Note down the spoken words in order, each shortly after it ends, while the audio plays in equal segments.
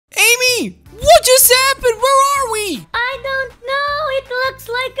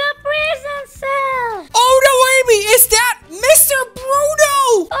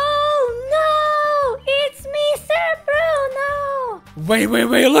Wait,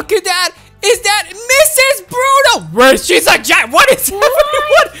 look at that. Is that Mrs. Bruno? Where she's a giant. What is happening?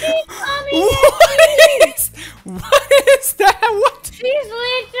 What is that? What? She's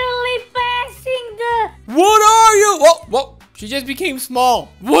literally passing the... What are you? Whoa. She just became small.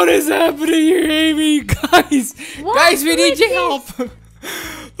 What is happening here, Amy? Guys, we need your help.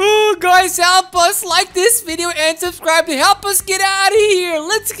 Oh, guys, help us. Like this video and subscribe to help us get out of here.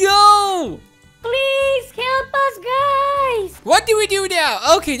 Let's go. Please help us, guys. What do we do now?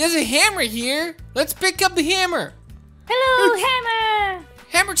 Okay, there's a hammer here. Let's pick up the hammer. Hello, hammer.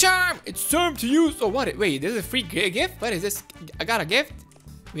 Hammer charm. It's time to use. Oh, what? Wait, there's a free gift? What is this? I got a gift?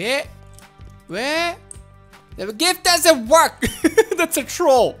 Where? The gift doesn't work. That's a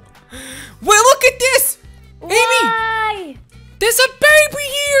troll. Wait, look at this. Why? Amy, there's a baby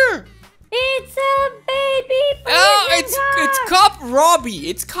here. It's a baby. Oh, it's Cop Robbie.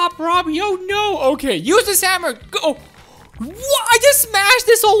 It's Cop Robbie. Oh no. Okay, use this hammer. Go. What? I just smashed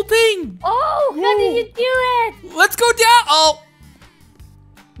this whole thing. Oh, how did you do it? Let's go down. Oh.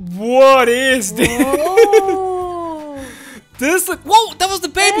 What is this? Whoa. Whoa, that was the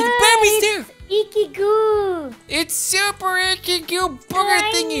baby. The baby's there. Icky goo. It's super icky goo booger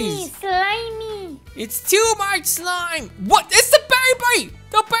thingies. Slimy. It's too much slime. What? It's the baby.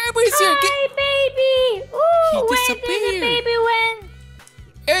 The baby's here. Hi, baby. Ooh, where did the baby went?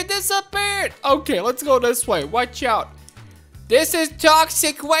 It disappeared. Okay, let's go this way. Watch out. This is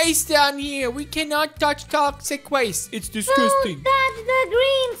toxic waste down here. We cannot touch toxic waste. It's disgusting. Don't touch the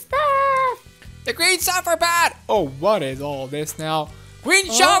green stuff. The green stuff are bad. Oh, what is all this now?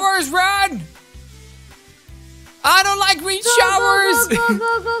 Green showers, run! I don't like green showers. Go.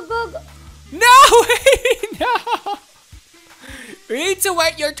 No, no. We need to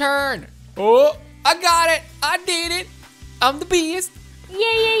wait your turn. Oh, I got it. I did it. I'm the beast.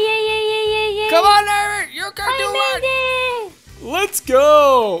 Yeah. Come on, Aaron. You can do it. Let's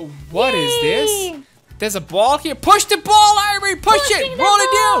go. What is this? There's a ball here. Push the ball, Irie. Push it. Roll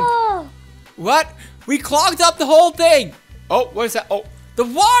it down. What? We clogged up the whole thing. Oh, what is that? Oh, the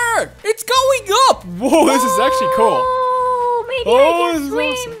water. It's going up. Whoa, this is actually cool. Maybe I can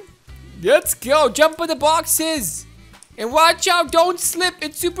swim. Awesome. Let's go. Jump in the boxes. And watch out. Don't slip.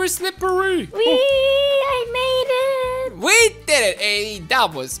 It's super slippery. I made it. We did it, Amy.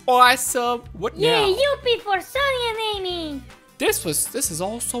 That was awesome. What now? Yeah, yippee for Sunny and Amy. This is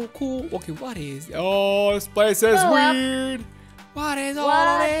all so cool. Okay, what is? Oh, this place is weird. What is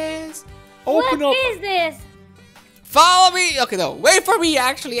all this? Open up. What is this? Follow me. Okay, no, wait for me.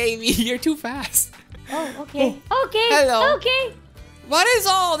 Actually, Amy, you're too fast. Oh, okay. Okay. Hello. Okay. What is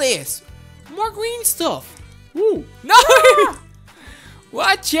all this? More green stuff. Ooh. No.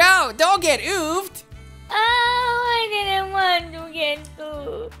 Watch out. Don't get oofed. Oh, I didn't want to get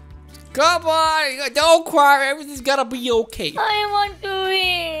oofed. Come on. Don't cry. Everything's gonna be okay. I want to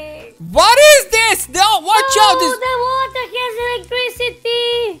eat. What is this? No, watch out. Oh, the water has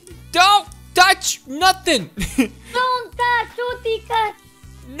electricity. Don't touch nothing. Don't touch Uti Cat.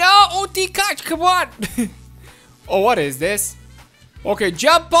 No, Uti Cat, come on. Oh, what is this? Okay,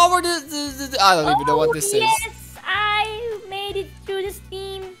 jump over the I don't even know what this is. Yes, I made it through the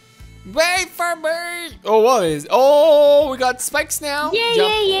steam. Wait for me. Oh, what is? Oh, we got spikes now.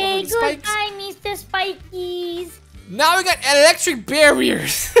 Yeah. Goodbye, Mr. Spikies. Now we got electric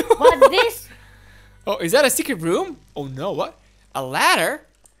barriers. What's this? Oh, is that a secret room? Oh no, what? A ladder?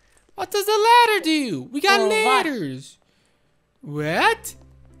 What does the ladder do? We got ladders. What?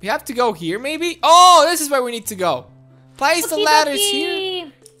 We have to go here, maybe? Oh, this is where we need to go. Place the ladders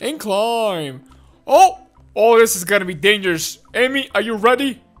here and climb. Oh, this is gonna be dangerous. Amy, are you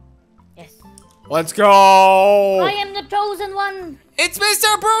ready? Yes. Let's go. I am the chosen one. It's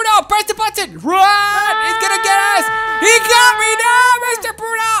Mr. Bruno. Press the button. Run! He's gonna get us. He got me now, Mr.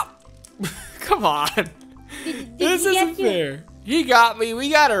 Bruno. Come on. This isn't fair. He got me. We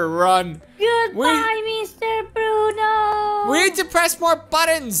gotta run. Goodbye, Mr. Bruno. We need to press more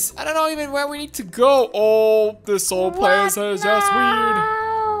buttons. I don't know even where we need to go. Oh, this whole place is just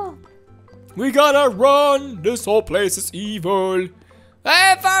weird. We gotta run. This whole place is evil.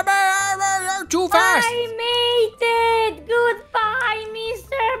 Hey, farmer, you're too fast. I made it. Goodbye,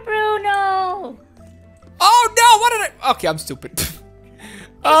 Mr. Bruno. Oh no! What did I? Okay, I'm stupid.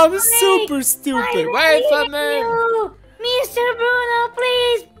 I'm super stupid. Wait for me. Mr. Bruno,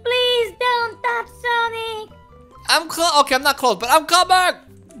 please don't touch Sonic. I'm close. Okay, I'm not close, but I'm coming.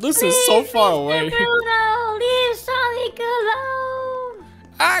 This is so far away. Mr. Bruno, leave Sonic alone.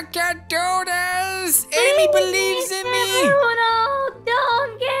 I can do this. Amy believes in me. Mr. Bruno,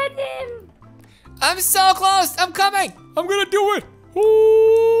 don't get him. I'm so close. I'm coming. I'm gonna do it.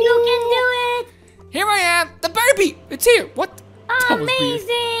 Ooh. You can do it. Here I am. The baby. It's here. What? That was amazing!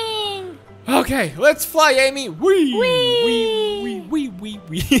 weird. Okay, let's fly, Amy. Wee! Wee! Wee!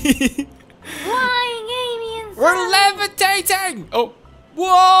 Flying Amy and We're Sonic. levitating! Oh,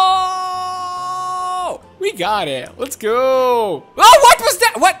 whoa! We got it. Let's go. Oh, what was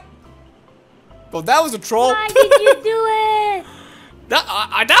that? What? Well, that was a troll. Why did you do it?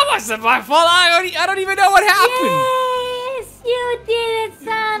 That wasn't my fault. I don't even know what happened. Yes, you did it,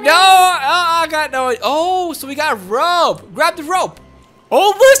 Sonic. No, I got no. Oh, so we got a rope. Grab the rope.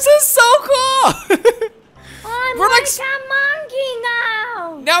 Oh, this is so cool. We're like a monkey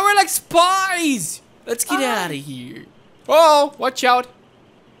now. Now we're like spies. Let's get out of here. Oh, watch out.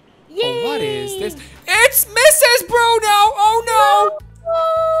 Yay. Oh, what is this? It's Mrs. Bruno. Oh, no.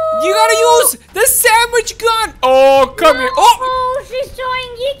 You gotta use the sandwich gun. Oh, come here. Oh, she's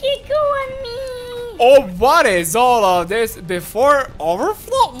throwing Yikiku at me. Oh, what is all of this? Before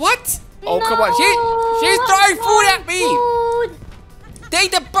overflow? What? Oh, no, come on. She's throwing food at me. Food.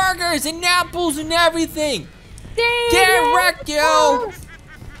 Take the burgers and apples and everything. Take Get wrecked, yo.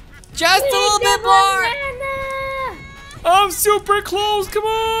 Just a little bit more. Banana. I'm super close. Come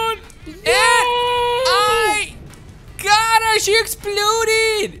on. Yay. I got her. She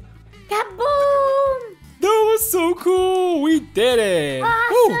exploded. Kaboom. That was so cool. We did it.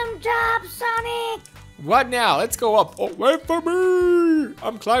 Awesome job, Sonic. What now? Let's go up. Oh, wait for me.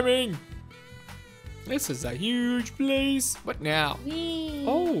 I'm climbing. This is a huge place. What now? Wee.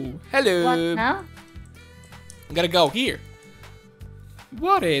 Oh, hello. What now? I'm gonna go here.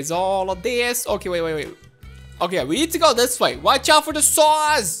 What is all of this? Okay, wait. Okay, we need to go this way. Watch out for the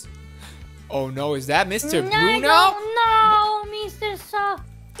saws. Oh no, is that Mr. Bruno? No, Mr. Saw.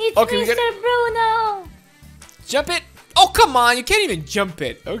 It's Okay, Mr. Bruno. Jump it. Oh, come on. You can't even jump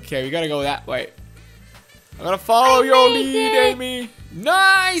it. Okay, we gotta go that way. I'm gonna follow your lead, Amy.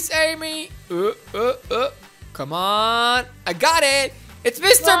 Nice, Amy. Come on. I got it. It's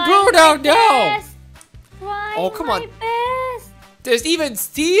Mr. Bruno. No. Oh, come on. There's even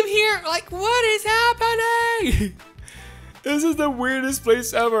Steve here? Like, what is happening? This is the weirdest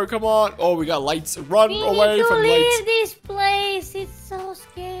place ever. Come on. Oh, we got lights. Run away from lights. We need to leave this place. It's so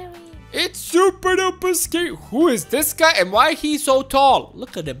scary. It's super duper scary. Who is this guy and why he's so tall?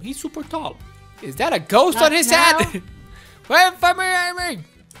 Look at him. He's super tall. Is that a ghost on his head? Wait for me, Amy.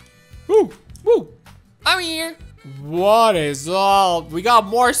 Woo. I'm here. What is all? We got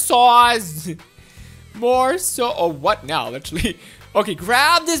more saws. Oh, what now? Literally. Okay,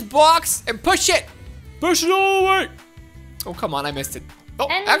 grab this box and push it. Push it all the way. Oh, come on. I missed it. Oh,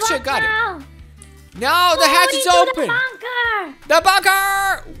 And actually, I what got now? it. No, the hatch is open. The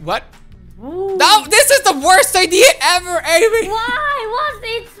bunker. What? Ooh. No, this is the worst idea ever, Amy. Why? What's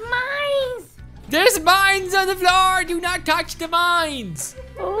its mines? There's mines on the floor. Do not touch the mines.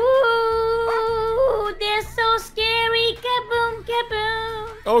 Ooh, they're so scary. Kaboom, kaboom.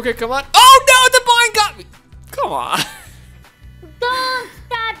 Okay, come on. Oh, no, the mine got me. Come on. Don't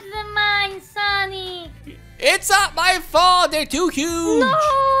touch the mine, Sonic. It's not my fault. They're too huge.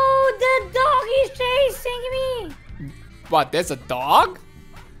 No, the dog is chasing me. What, there's a dog?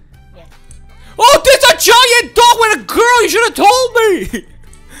 Yes. Oh, there's a giant dog with a girl. You should have told me.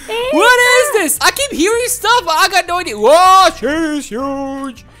 What is this? I keep hearing stuff, but I got no idea. Whoa, she's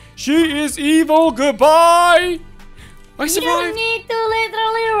huge. She is evil. Goodbye. I survived. You need to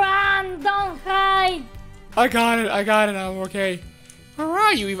literally run. Don't hide. I got it. I'm okay. Where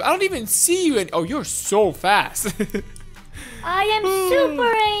are you? I don't even see you. Oh, you're so fast. I am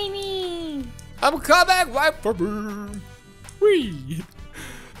Super Amy. I'm coming right for me. Whee.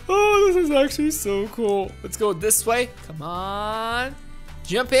 Oh, this is actually so cool. Let's go this way. Come on.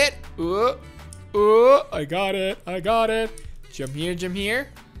 Jump it. I got it. Jump here.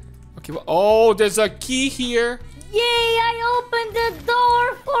 Okay. Well, oh, there's a key here. Yay, I opened the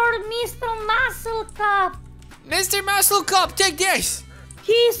door for Mr. Muscle Cup. Mr. Muscle Cup, take this.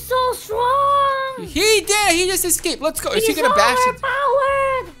 He's so strong. He did. He just escaped. Let's go. Is he He's gonna bash it?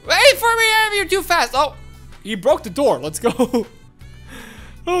 overpowered. Wait for me, Amy. You're too fast. Oh, he broke the door. Let's go.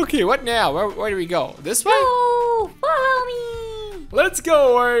 Okay, what now? Where do we go? This way? Oh, follow me. Let's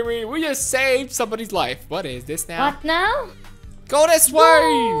go, Amy. We just saved somebody's life. What is this now? What now? Go this way.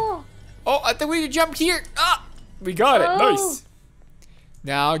 Oh, I think we need to jump here. Ah, we got it. Oh. Nice.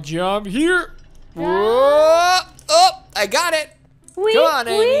 Now jump here. Whoa. Oh, I got it. Come on,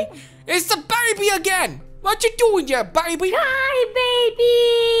 Amy. It's the baby again. What you doing here, baby? Hi,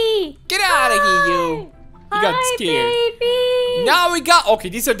 baby. Get out of here, you. You got scared. Baby. Now we got, okay,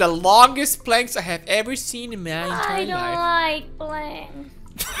 these are the longest planks I have ever seen in my I entire don't life. like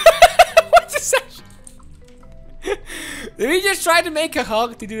planks. What's this actually? Did we just try to make a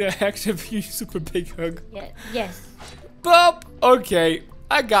hug to do an extra super big hug? Yes. Boop. Okay,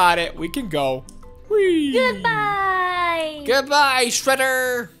 I got it. We can go. Whee. Goodbye. Goodbye,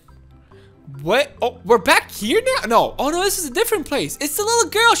 Shredder. What? Oh, we're back here now? No. Oh, no, this is a different place. It's the little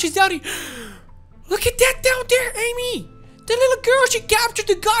girl. She's down here. Look at that down there, Amy. The little girl, she captured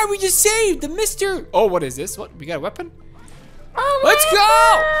the guy we just saved. The Mr. Oh, what is this? What? We got a weapon? Oh, Let's go.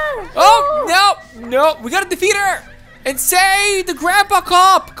 Oh, no. We got to defeat her. And save the grandpa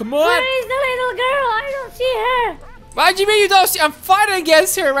cop. Come on. Where is the little girl? I don't see her. What do you mean you don't see? I'm fighting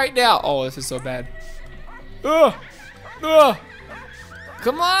against her right now. Oh, this is so bad. Ugh.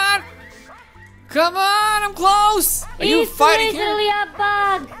 Come on. Come on, I'm close. Are you fighting here? It's literally a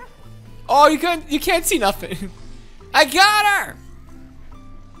bug. Oh, you can't see nothing. I got her.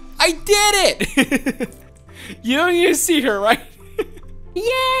 I did it. You don't even see her, right?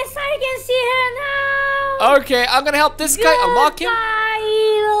 Yes, I can see her now. Okay, I'm gonna help this guy unlock him. Goodbye,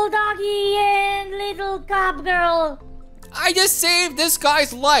 little doggy and little cop girl. I just saved this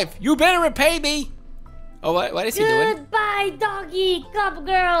guy's life. You better repay me. Oh, what is he doing? Goodbye, doggy, cop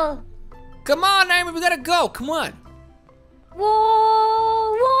girl. Come on, Amy, we gotta go. Come on.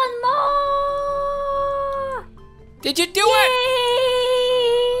 Whoa, one more. Did you do it?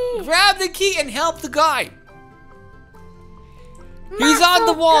 Grab the key and help the guy. He's on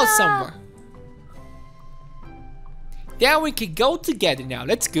the wall somewhere. Then we can go together now.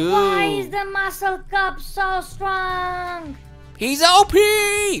 Let's go. Why is the muscle cup so strong? He's OP.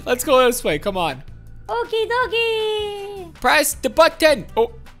 Let's go this way. Come on. Okie dokie. Press the button.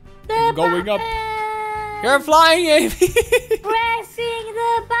 Oh, I'm going up. You're flying, Amy. Pressing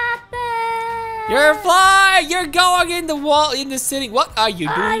the button. You're flying. You're going in the wall in the city. What are you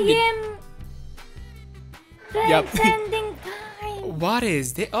doing? I am transcending time. What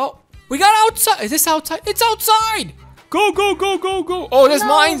is this? Oh, we got outside. Is this outside? It's outside. Go, go, go, go, go. Oh, there's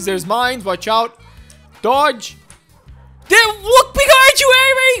mines. There's mines. Watch out. Dodge. Then look behind you,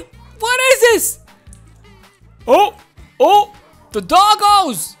 Amy. What is this? Oh, the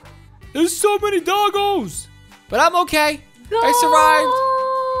doggos. There's so many doggos. But I'm okay. Go. I survived.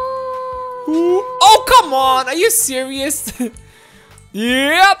 Ooh. Oh, come on. Are you serious?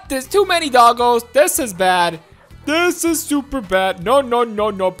 Yep, there's too many doggos. This is bad. This is super bad. No, no, no,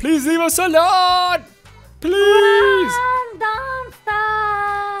 no. Please leave us alone. Please. Run, don't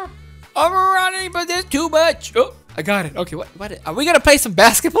stop. I'm running, but there's too much. Oh, I got it. Okay, what? Are we going to play some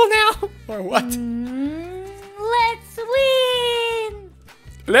basketball now? Or what? Let's win.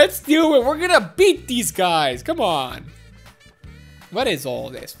 Let's do it. We're going to beat these guys. Come on. What is all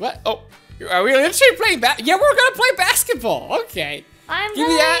this? What? Oh, are we literally playing Yeah, we're going to play basketball. Okay. Give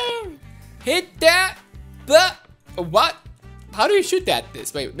me that. Hit that. But what? How do you shoot that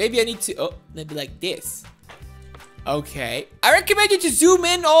this? Wait, maybe I need to. Oh, maybe like this. Okay. I recommend you to zoom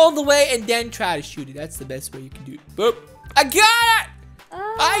in all the way and then try to shoot it. That's the best way you can do it. Boop. I got it.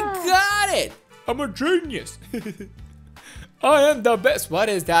 I got it. I'm a genius. I am the best. What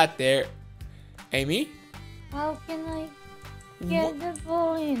is that there? Amy? How can I get the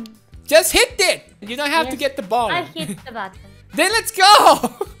ball in? Just hit it. You don't have to get the ball. I hit the button. Then let's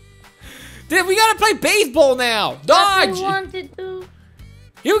go. Then we gotta play baseball now. Dodge. I wanted to.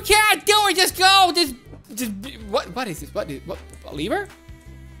 You can't do it. Just go. Just what is this? What a lever?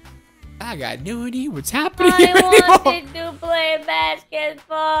 I got no idea what's happening here anymore. I wanted to play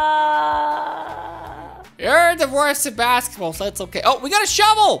basketball. You're the worst at basketball, so that's okay. Oh, we got a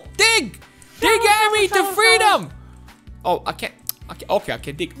shovel. Dig, Amy, to freedom. Oh, I can't. Okay, I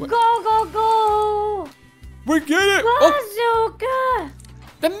can dig. Go, go, go. We get it. Bazooka.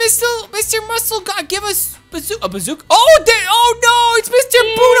 The Mr. Muscle God, give us a bazooka. Oh no, it's Mr.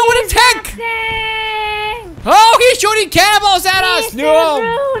 Bruno with a tank. Oh, he's shooting cannonballs at us. Mr. No.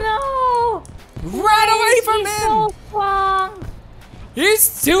 Bruno. Run away from him. So strong.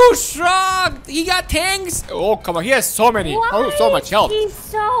 He's too strong. He got tanks. Oh, come on. He has so many. So much health. He's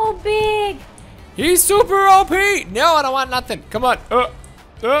so big. He's super OP. No, I don't want nothing. Come on.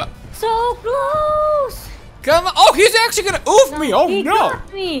 So close. Come on. Oh, he's actually going to oof me. Oh, he no.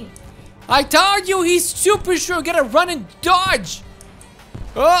 got me. I told you he's super strong. Gotta run and dodge.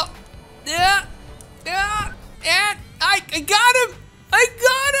 Oh. Yeah. And I got him.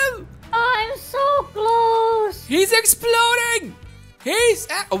 I'm so close. He's exploding.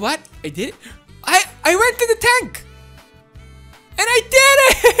 What? I did it. I went to the tank. And I did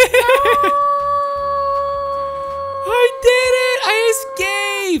it. No. I did it. I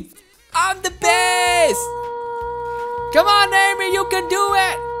escaped. I'm the best. Come on, Amy. You can do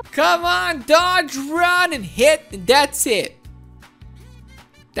it. Come on. Dodge, run, and hit. And that's it.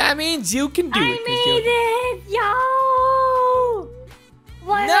 That means you can do it. I made it. Yo.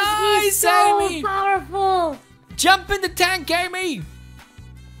 Why Nice, was he so Amy. powerful? Jump in the tank, Amy.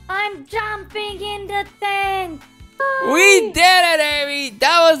 I'm jumping in the tank. We did it, Amy.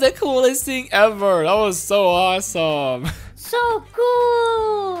 That was the coolest thing ever. That was so awesome. So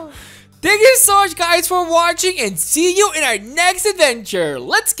cool. Thank you so much, guys, for watching, and see you in our next adventure.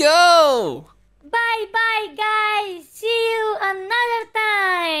 Let's go. Bye-bye, guys. See you another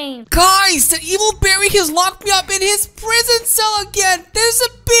time. Guys, the evil Barry has locked me up in his prison cell again. There's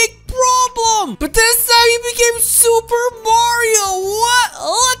a big problem. But this time he became Super Mario. What?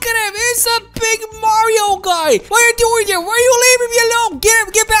 Look at him. He's a big Mario guy. What are you doing here? Why are you leaving me alone?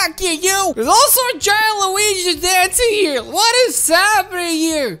 Get back here, you. There's also a giant Luigi dancing here. What is happening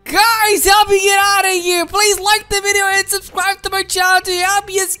here? Guys, help me get out of here. Please like the video and subscribe to my channel to help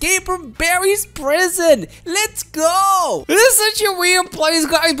me escape from Barry's prison. Let's go. This is such a weird place,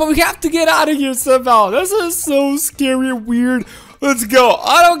 guys, but we have to get out of here somehow. This is so scary and weird. Let's go.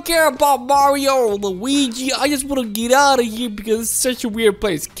 I don't care about Mario or Luigi. I just want to get out of here because it's such a weird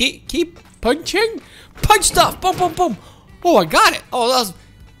place. Keep punching. Punch stuff. Boom, boom, boom. Oh, I got it. Oh, that's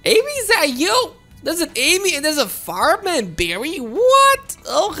Amy. Is that you? There's an Amy and there's a fireman, Barry. What?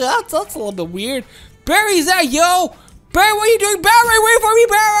 Oh, God, that's a little bit weird. Barry, is that you? Barry, what are you doing? Barry, wait for me,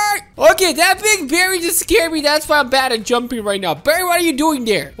 Barry! Okay, that big Barry just scared me. That's why I'm bad at jumping right now. Barry, what are you doing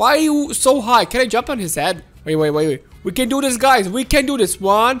there? Why are you so high? Can I jump on his head? Wait. We can do this, guys. We can do this.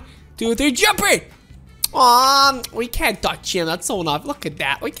 1, 2, 3, jump it! We can't touch him. That's so enough. Look at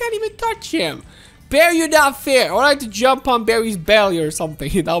that. We can't even touch him. Barry, you're not fair. I would like to jump on Barry's belly or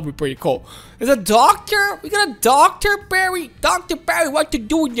something. That would be pretty cool. There's a doctor? We got a doctor, Barry? Dr. Barry, what you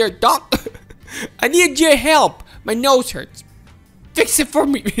doing there, doc? I need your help. My nose hurts. Fix it for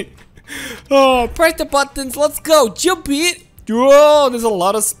me. Oh, press the buttons. Let's go. Jump it. Oh, there's a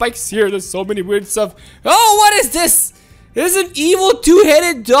lot of spikes here. There's so many weird stuff. Oh, what is this? There's an evil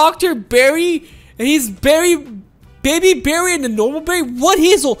two-headed Dr. Barry. And he's Baby Barry and the normal Barry. What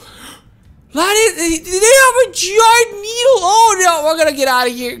is all? They have a giant needle. Oh, no. We're going to get out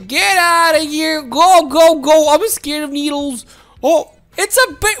of here. Get out of here. Go. I'm scared of needles. Oh, it's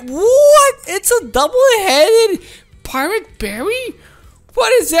a bit. What? It's a double-headed Pirate Barry?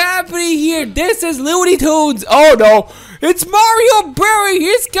 What is happening here? This is Looney Tunes. Oh, no. It's Mario Barry.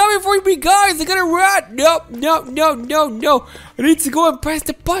 He's coming for me, guys. They're gonna run. No. I need to go and press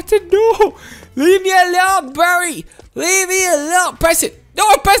the button. No. Leave me alone, Barry. Leave me alone. Press it. No,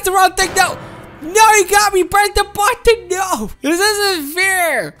 I pressed the wrong thing. No, you got me. Press the button. No. This isn't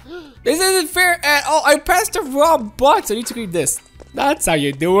fair. This isn't fair at all. I pressed the wrong button. I need to read this. That's how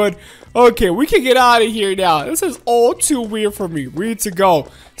you do it. Okay, we can get out of here now. This is all too weird for me. We need to go.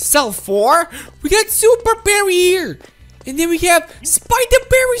 Cell 4. We got Super Barry here. And then we have Spider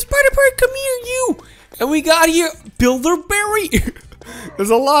Barry. Spider Barry, come here, you. And we got here Builder Barry. There's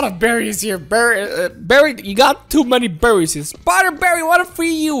a lot of berries here. Barry, you got too many berries here. Spider Barry, want to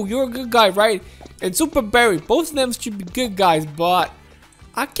free you. You're a good guy, right? And Super Barry, both of them should be good guys, but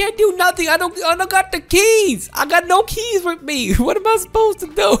I can't do nothing. I don't got the keys. I got no keys with me. What am I supposed to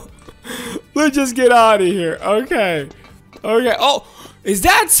do? Let's just get out of here. Okay. Oh, is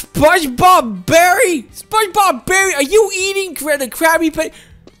that SpongeBob Barry? SpongeBob Barry, are you eating the Krabby Patty?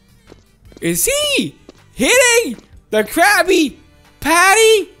 Is he hitting the Krabby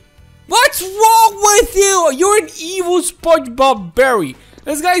Patty? What's wrong with you? You're an evil SpongeBob Barry.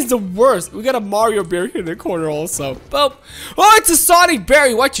 This guy's the worst. We got a Mario Barry in the corner also. Boom. Oh, it's a Sonic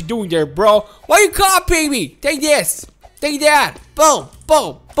Barry. What you doing there, bro? Why you copying me? Take this. Take that. Boom.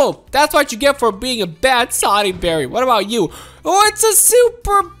 That's what you get for being a bad Sonic Barry. What about you? Oh, it's a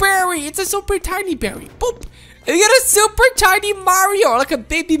Super Barry. It's a super tiny Barry. Boop. And you got a super tiny Mario, like a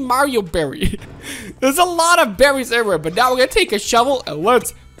baby Mario Barry. There's a lot of berries everywhere, but now we're gonna take a shovel and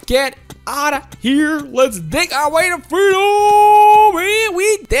let's get out of here. Let's dig our way to freedom.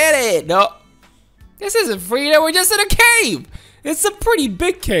 We did it. No, this isn't freedom. We're just in a cave. It's a pretty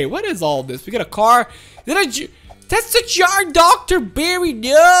big cave. What is all this? We got a car. That's the giant Dr. Barry.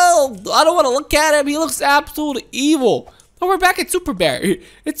 No, I don't want to look at him. He looks absolutely evil. Oh, we're back at Super Barry.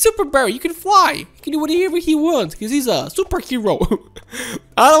 It's Super Barry. You can fly. He can do whatever he wants because he's a superhero.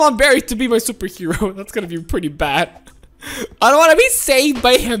 I don't want Barry to be my superhero. That's going to be pretty bad. I don't want to be saved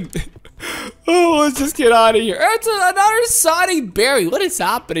by him. Oh, let's just get out of here. It's another Sonic Barry. What is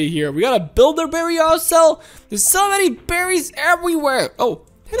happening here? We got a Builder Barry also. There's so many berries everywhere. Oh,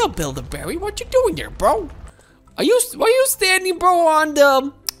 hello, Builder Barry. What you doing there, bro? Why are you standing, bro, on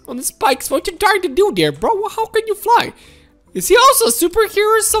the spikes? What you trying to do there, bro? How can you fly? Is he also a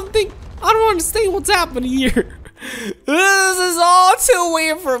superhero or something? I don't understand what's happening here. This is all too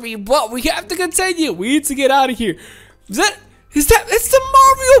weird for me, but we have to continue. We need to get out of here. It's the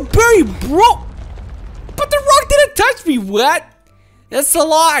Mario Barry, bro. But the rock didn't touch me. What? That's a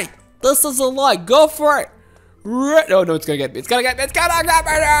lie. This is a lie. Go for it. No, it's gonna get me. It's gonna get me. It's gonna get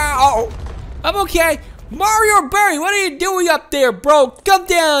me now. I'm okay. Mario Berry, what are you doing up there, bro? Come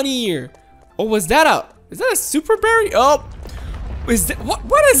down here. Oh, is that a super berry? Oh, is that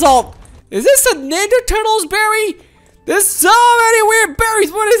what is all? Is this a Ninja Turtles berry? There's so many weird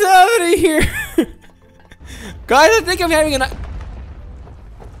berries. What is happening here? Guys, I think I'm having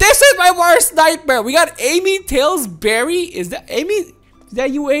this is my worst nightmare. We got Amy Tails berry. Is that Amy? Is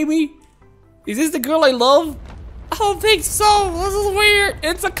that you, Amy? Is this the girl I love? I don't think so. This is weird.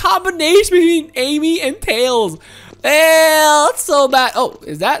 It's a combination between Amy and Tails. That's so bad. Oh,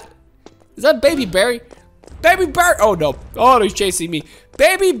 is that Baby Berry? Baby Berry. Oh no. Oh, he's chasing me.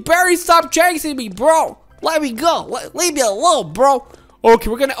 Baby Berry, stop chasing me, bro. Let me go. Leave me alone, bro. Okay,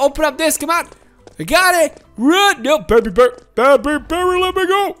 we're gonna open up this. Come on. I got it. Run. No, Baby Berry. Baby Berry, let me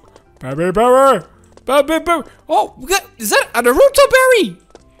go. Baby Berry. Baby Berry. Oh, is that a Naruto berry?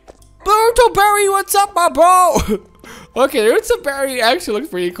 Naruto berry, what's up, my bro? Okay, Naruto berry actually looks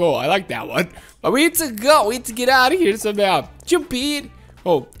pretty cool. I like that one. But we need to go. We need to get out of here somehow. Jump in.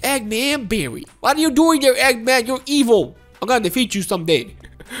 Oh, Eggman berry. What are you doing there, Eggman? You're evil. I'm gonna defeat you someday.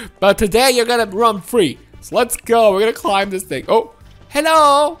 But today you're gonna run free. So let's go. We're gonna climb this thing. Oh,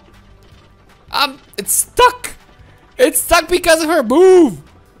 hello. It's stuck. It's stuck because of her move.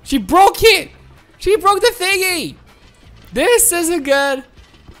 She broke it. She broke the thingy. This isn't good.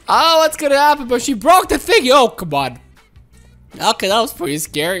 Oh, what's gonna happen? But she broke the thingy. Oh, come on. Okay, that was pretty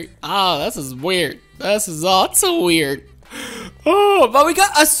scary. Oh, this is weird. This is all so weird. Oh, but we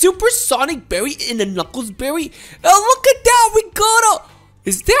got a supersonic berry and a Knuckles berry. Oh, look at that. We got a...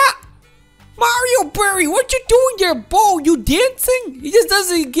 Is that Mario Berry? What you doing there, Bo? You dancing? He just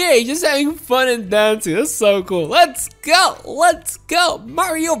doesn't care. He's just having fun and dancing. That's so cool. Let's go. Let's go.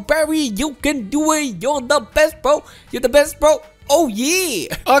 Mario Berry, you can do it. You're the best, bro. You're the best, bro. Oh, yeah.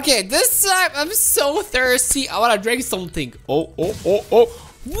 Okay, this time I'm so thirsty. I want to drink something. Oh.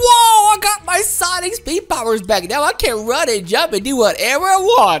 Whoa, I got my Sonic speed powers back. Now I can run and jump and do whatever I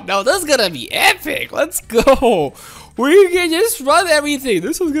want. Now this is going to be epic. Let's go. We can just run everything.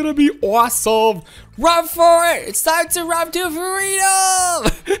 This is going to be awesome. Run for it. It's time to run to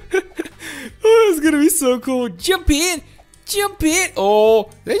freedom. Oh, it's going to be so cool. Jump in. Jump in. Oh,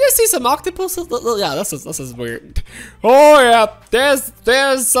 did I just see some octopuses? Yeah, this is weird. Oh, yeah.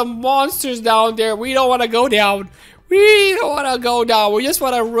 There's some monsters down there. We don't want to go down. We don't want to go down. We just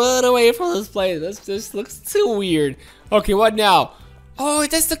want to run away from this place. This looks too weird. Okay, what now? Oh,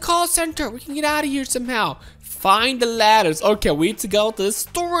 that's the call center. We can get out of here somehow. Find the ladders. Okay, we need to go to the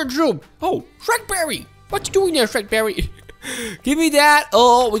storage room. Oh, Shrekberry. What you doing there, Shrekberry? Give me that.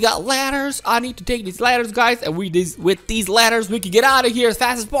 Oh, we got ladders. I need to take these ladders, guys. And with these ladders, we can get out of here as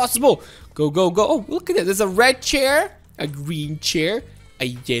fast as possible. Go. Oh, look at this. There's a red chair, a green chair, a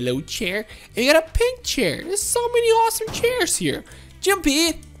yellow chair, and you got a pink chair. There's so many awesome chairs here. Jump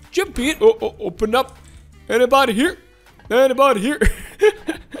in. Jump in. Oh, open up. Anybody here? Anybody here?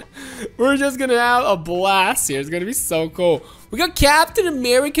 We're just gonna have a blast here. It's gonna be so cool. We got Captain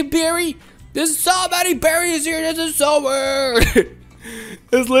America berry. There's so many berries here. This is so weird.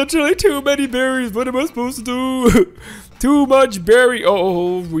 There's literally too many berries. What am I supposed to do? Too much berry.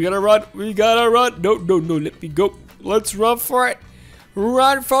 Oh, we gotta run. We gotta run. No. Let me go. Let's run for it.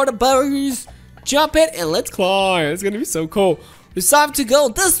 Run for the berries. Jump it and let's climb. It's gonna be so cool. It's time to go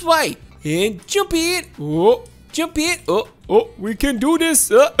this way. And jump in. Oh, jump in. Oh, we can do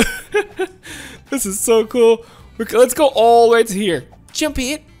this. This is so cool. Let's go all the way to here. Jump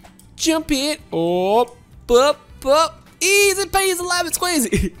in. Jump in. Oh, up. Easy peasy lemon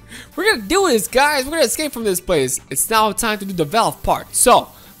squeezy. We're gonna do this, guys. We're gonna escape from this place. It's now time to do the valve part. So,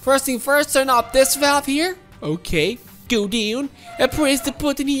 first thing first, turn off this valve here. Okay, go down and press the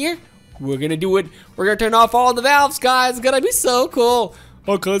button here. We're gonna do it. We're gonna turn off all the valves, guys. It's gonna be so cool.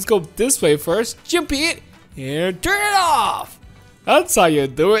 Okay, let's go this way first. Jump in and turn it off. That's how you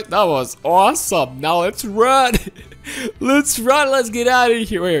do it. That was awesome. Now let's run. Let's run. Let's get out of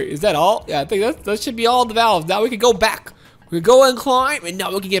here. Wait, is that all? Yeah, I think that should be all the valves. Now we can go back. We can go and climb, and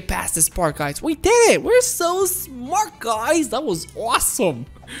now we can get past this part, guys. We did it. We're so smart, guys. That was awesome.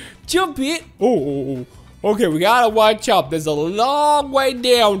 Jump in. Oh. Okay, we gotta watch out. There's a long way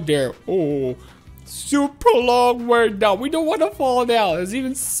down there. Oh, super long way down. We don't want to fall down. There's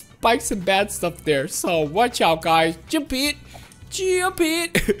even spikes and bad stuff there. So watch out, guys. Jump in. Jump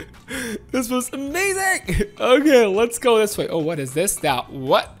in. This was amazing. Okay, let's go this way. Oh, what is this now?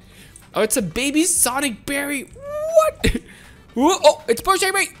 What? Oh, it's a baby Sonic berry. What? Oh, it's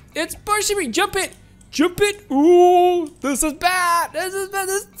pushing me. It's pushing me. Jump in. Jump in. Ooh, this is bad. This is bad.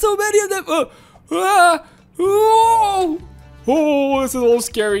 There's so many of them. Ah! Oh! Oh, this is a little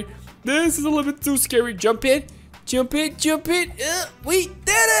scary. This is a little bit too scary. Jump in. Jump in. Jump in. We did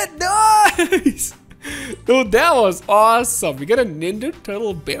it. Nice. Dude, that was awesome. We got a Ninja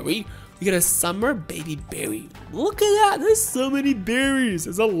Turtle berry. We got a summer baby berry. Look at that. There's so many berries.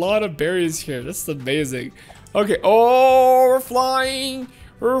 There's a lot of berries here. This is amazing. Okay. Oh, we're flying.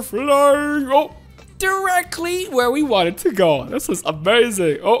 We're flying. Oh, directly where we wanted to go. This is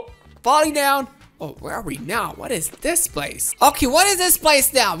amazing. Oh, falling down. Oh, where are we now? What is this place? Okay, what is this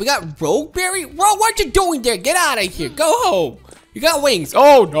place now? We got Rogueberry? Bro, what you doing there? Get out of here. Go home. You got wings.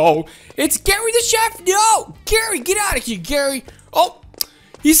 Oh, no. It's Gary the chef. No. Gary, get out of here, Gary. Oh,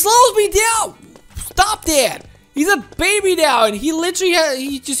 he slows me down. Stop that. He's a baby now, and he literally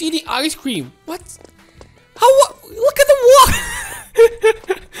he's just eating ice cream. What? Look at the walk.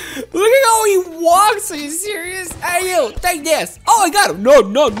 Look at how he walks. Are you serious? Hey, you, take this. Oh, I got him. No.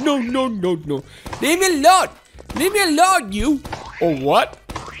 Leave me alone. Leave me alone, you. Oh, what?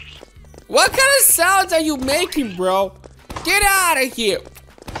 What kind of sounds are you making, bro? Get out of here.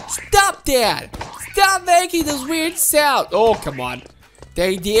 Stop that. Stop making those weird sounds. Oh, come on.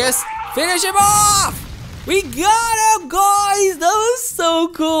 Take this. Finish him off. We got him, guys. That was so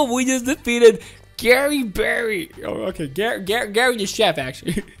cool. We just defeated Gary Berry. Oh, okay. Gary the chef,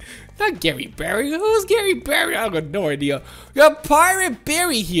 actually. Not Gary Berry. Who's Gary Berry? I got no idea. We got Pirate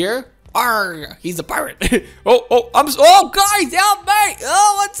Berry here. Arr, he's a pirate. Oh, guys, help me.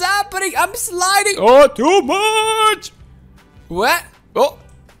 Oh, what's happening? I'm sliding. Oh, too much. What? Oh,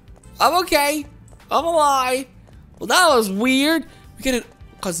 I'm okay. I'm alive. Well, that was weird. We get a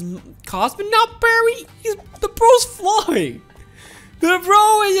cosmonaut Berry. The bro's flying. The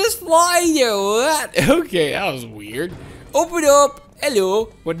bro is just flying there. What? Okay, that was weird. Open up.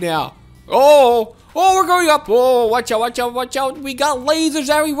 Hello. What now? Oh, we're going up. Oh, watch out. We got lasers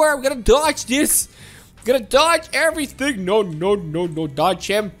everywhere. We gotta dodge this. We gotta dodge everything. No. Dodge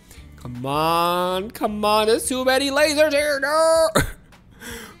him. Come on. There's too many lasers here. No.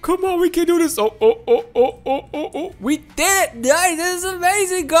 Come on, we can do this. Oh. We did it. Nice. This is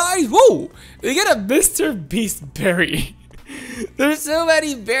amazing, guys. Whoa. We got a Mr. Beast berry. There's so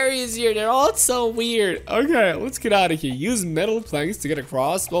many berries here. They're all so weird. Okay, let's get out of here. Use metal planks to get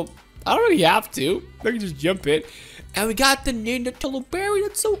across. Well, I don't really have to. I can just jump in. And we got the Ninja Turtle berry.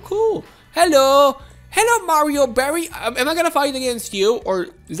 That's so cool. Hello, Mario Berry. Am I gonna fight against you, or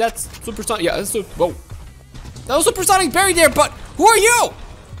is that Supersonic? Yeah, that's whoa. That was Supersonic Berry there, but who are you?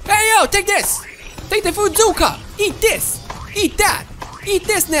 Hey, yo, take this. Take the Fuzooka. Eat this. Eat that. Eat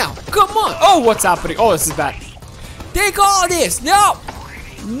this now. Come on. Oh, what's happening? Oh, this is bad. Take all this. No.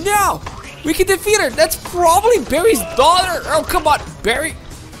 We can defeat her. That's probably Barry's daughter. Oh, come on, Barry.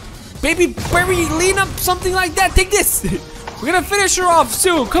 Baby Barry Lena, something like that. Take this. We're gonna finish her off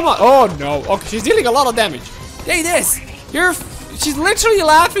soon. Come on. Oh, no. Okay, she's dealing a lot of damage. Take this. She's literally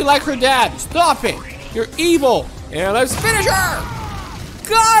laughing like her dad. Stop it. You're evil. And let's finish her.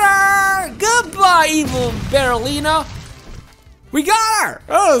 Got her. Goodbye, evil Berlina. We got her!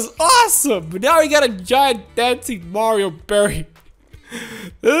 That was awesome! But now we got a giant dancing Mario Berry.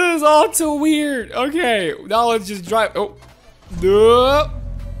 This is all too weird. Okay, now let's just drive. Oh.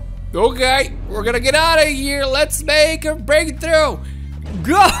 Okay, we're gonna get out of here. Let's make a breakthrough.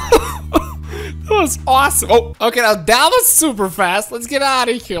 Go! That was awesome. Oh, okay, now that was super fast. Let's get out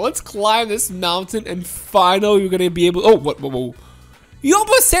of here. Let's climb this mountain and finally we're gonna be able. Oh, whoa. You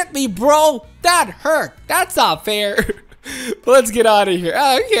almost hit me, bro. That hurt. That's not fair. But let's get out of here.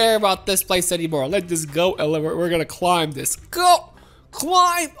 I don't care about this place anymore. Let's just go and we're gonna climb this. Go!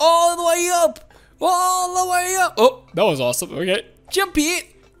 Climb all the way up! All the way up! Oh, that was awesome. Okay. Jump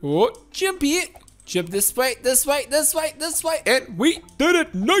it! Oh, jump it! Jump this way, and we did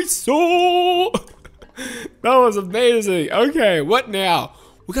it! Nice! Oh! That was amazing. Okay, what now?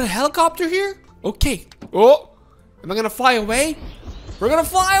 We got a helicopter here? Okay. Oh! Am I gonna fly away? We're gonna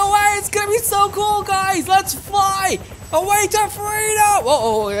fly away! It's gonna be so cool, guys! Let's fly! Away to freedom!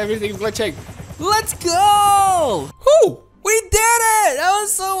 Oh, everything's glitching. Let's go! Whoo! We did it! That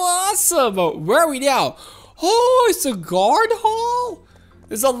was so awesome! But where are we now? Oh, it's a guard hall?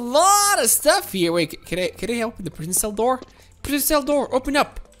 There's a lot of stuff here. Wait, can I open the prison cell door? Prison cell door, open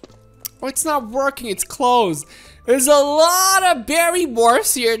up. Oh, it's not working, it's closed. There's a lot of Barry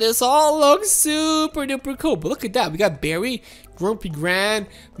morphs here. This all looks super duper cool. But look at that, we got Barry, Grumpy Gran,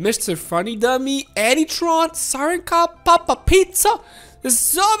 Mr. Funny Dummy, Eddie-tron, Siren Cop, Papa Pizza. There's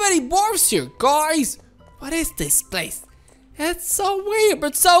so many morphs here, guys. What is this place? It's so weird,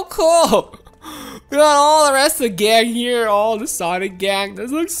 but so cool. We got all the rest of the gang here, all the Sonic gang.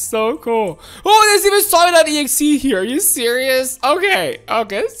 This looks so cool. Oh, there's even Sonic.exe here. Are you serious? Okay,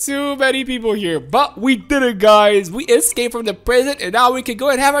 there's too many people here. But we did it, guys. We escaped from the prison, and now we can go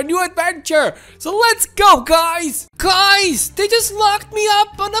and have our new adventure. So let's go, guys. Guys, they just locked me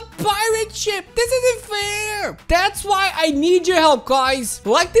up on a pirate ship. This isn't fair. That's why I need your help, guys.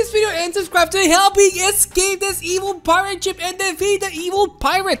 Like this video and subscribe to help me escape this evil pirate ship and defeat the evil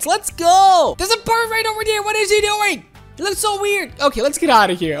pirates. Let's go. There's a pirate right over there. What is he doing? It looks so weird. Okay, let's get out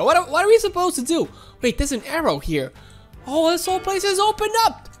of here. What are we supposed to do? Wait, there's an arrow here. Oh, this whole place is opened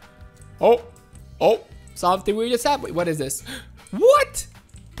up. Oh, something weird just happened. Wait, what is this? What?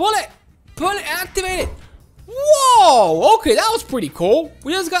 Pull it, activate it. Whoa, okay, that was pretty cool.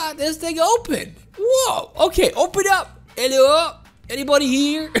 We just got this thing open. Whoa, okay, open up. Hello, anybody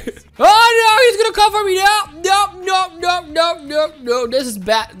here? Oh no, he's gonna come for me now. No, this is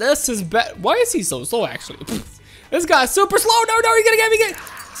bad. Why is he so slow, actually? This guy's super slow. No, he's gonna get me again.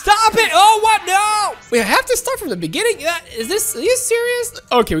 Stop it. Oh, what? No. We have to start from the beginning. Are you serious?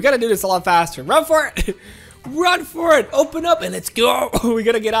 Okay, we gotta do this a lot faster. Run for it. Run for it. Open up and let's go. We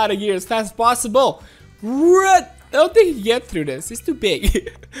gotta get out of here as fast as possible. Run. I don't think he can get through this. It's too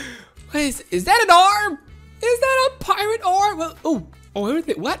big. Is that an arm? Is that a pirate arm? Oh,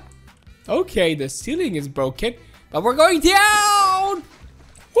 everything. What? Okay, the ceiling is broken, but we're going down.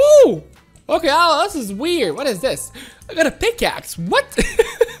 Woo. Okay, this is weird. What is this? I got a pickaxe. What?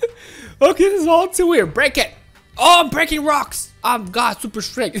 Okay, this is all too weird. Break it. Oh, I'm breaking rocks. God, super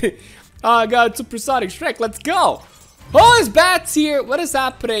strength. I got supersonic strength. Let's go. Oh, there's bats here. What is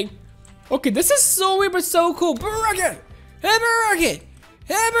happening? Okay, this is so weird but so cool. Break it.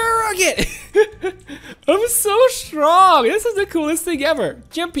 I'm so strong. This is the coolest thing ever.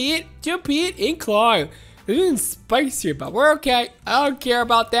 Jump it, and climb. There's even spikes here, but we're okay. I don't care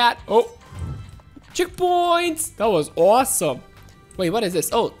about that. Oh, checkpoints. That was awesome. Wait, what is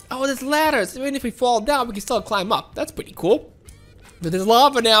this? Oh, there's ladders. Even if we fall down, we can still climb up. That's pretty cool. But there's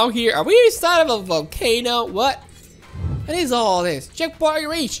lava now here. Are we inside of a volcano? What is all this? Checkpoint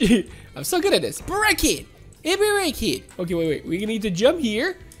reach. I'm so good at this. Break it. Okay, wait. We need to jump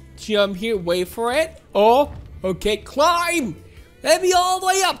here. Wait for it. Oh, okay. Climb. Let me all the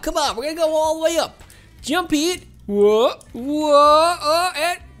way up. Come on. We're going to go all the way up. Jump it. Whoa.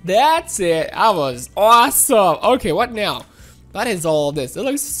 And that's it. That was awesome. Okay, what now? What is all this? It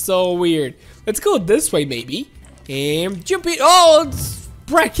looks so weird. Let's go this way, maybe. And jump it. Oh, it's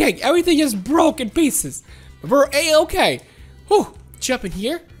breaking. Everything just broke in pieces. We're A-okay. Whew. Jump in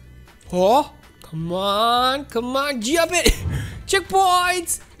here. Oh, come on, jump it.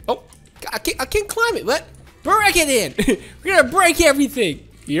 Checkpoints. Oh, I can't climb it. What? Break it in. We're gonna break everything.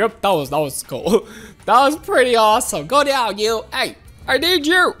 Yep, that was cool. That was pretty awesome. Go down, you. Hey, I need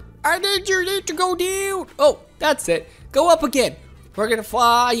you. You need to go down. Oh, that's it. Go up again. We're gonna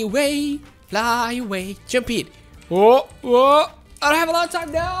fly away. Jump in. Whoa. I don't have a lot of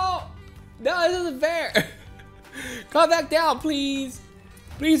time. No, this isn't fair. Come back down, please.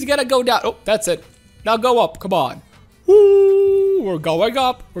 Please, you gotta go down. Oh, that's it. Now go up. Come on. Woo, we're going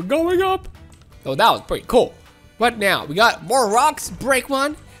up. Oh, that was pretty cool. What now? We got more rocks. Break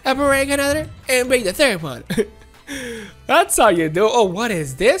one, and break another, and break the third one. That's how you do. Oh, what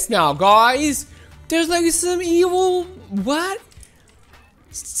is this now, guys? There's like some evil. What?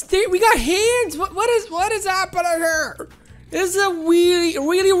 We got hands. What is happening here? This is a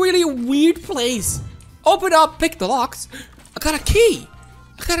really weird place. Open up. Pick the locks. I got a key.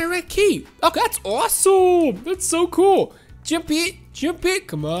 I got a red key. Oh, that's awesome. That's so cool. Jump it.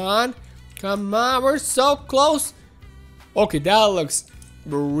 Come on. We're so close. Okay, that looks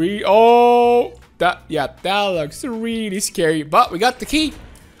that looks really scary. But we got the key.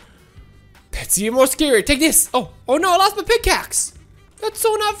 That's even more scary. Take this. Oh no, I lost my pickaxe. That's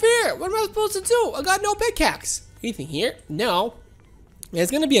so not fair. What am I supposed to do? I got no pickaxe. Anything here? No. It's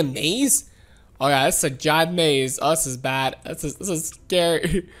gonna be a maze. Oh yeah, this is a giant maze. Oh, this is bad. This is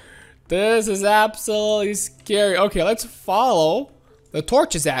scary. This is absolutely scary. Okay, let's follow the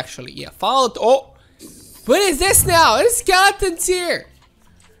torches actually. Yeah, follow. Oh, what is this now? There's skeletons here.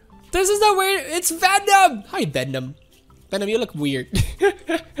 This is the weird. It's Venom. Hi, Venom. Venom, you look weird.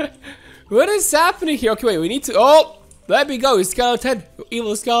 What is happening here? Okay, wait. We need to. Oh, let me go. Skeleton,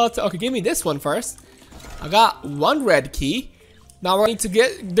 evil skeleton. Okay, give me this one first. I got one red key. Now we need to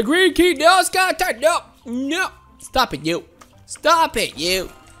get the green key. No, skeleton. No. Stop it, you.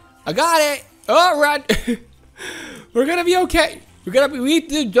 I got it. Oh, run. We're gonna be okay. We need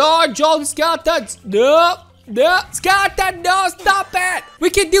to dodge all the skeletons. No, skeleton. No, stop it. We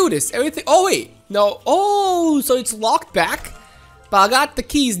can do this. Everything. Oh wait, no. Oh, so it's locked back. But I got the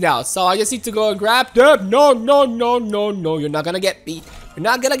keys now, so I just need to go and grab them. No, no, no, no, no. You're not gonna get me. You're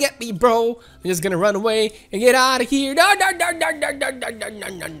not gonna get me, bro. I'm just gonna run away and get out of here. No, no, no, no, no, no, no, no, no,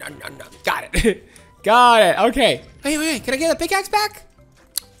 no, no, no. Got it. Got it. Okay. Wait. Can I get the pickaxe back?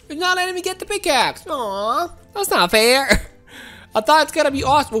 You're not letting me get the pickaxe. Aw, that's not fair. I thought it's gonna be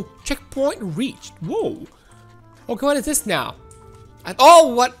awesome. Oh, checkpoint reached. Whoa. Okay, what is this now?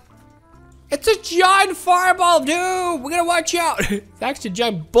 Oh, what? It's a giant fireball of doom. We're gonna watch out. It's actually a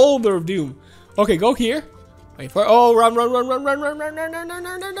giant boulder of doom. Okay, go here. Wait for it. Oh, run. No,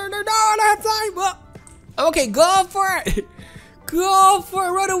 that's time. Okay, go for it. Go for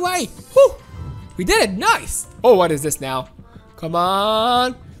it. Run away. Whew. We did it. Nice. Oh, what is this now? Come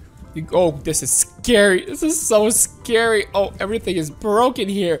on. Oh, this is scary. This is so scary. Oh, everything is broken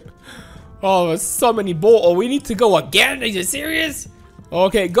here. Oh, there's so many boulders. Oh, we need to go again. Are you serious?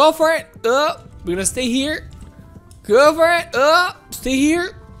 Okay, go for it. We're gonna stay here. Go for it. Stay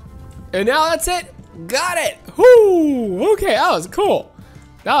here. And now that's it. Got it. Whoo. Okay, that was cool.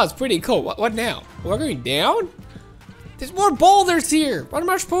 That was pretty cool. What now? We're going down? There's more boulders here. What am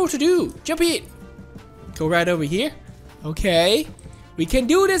I supposed to do? Jump in. Go right over here. Okay. We can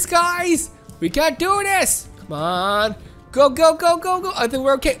do this, guys. We can do this. Come on. Go. I think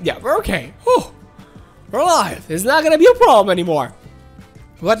we're okay. Yeah, we're okay. Whew. We're alive. It's not gonna be a problem anymore.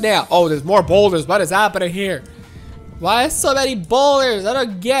 What now? Oh, there's more boulders. What is happening here? Why is so many boulders? I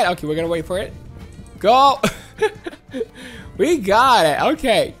don't get it. Okay, we're gonna wait for it. Go. We got it.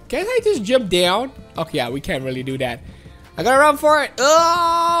 Okay. Can't I just jump down? Okay, yeah, we can't really do that. I gotta run for it.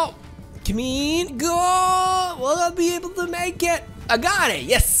 Oh, come in. Go. Will I be able to make it? I got it.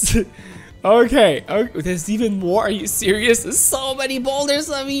 Yes. Okay. There's even more. Are you serious? There's so many boulders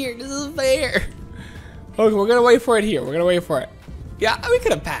up here. This isn't fair. Okay, we're gonna wait for it here. We're gonna wait for it. Yeah, we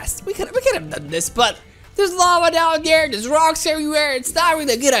could have passed. We could have done this, but there's lava down there. There's rocks everywhere. It's not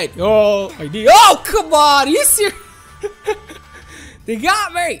really a good idea. Oh, come on. Are you serious? They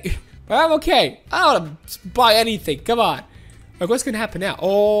got me. But I'm okay. I don't want to buy anything. Come on. Like, what's gonna happen now?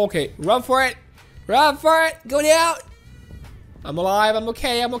 Oh, okay. Run for it. Run for it. Go down. I'm alive. I'm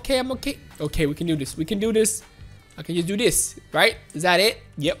okay. Okay, we can do this. We can do this. I can just do this, right? Is that it?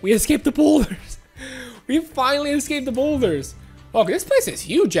 Yep, we escaped the boulders. We finally escaped the boulders. Okay, this place is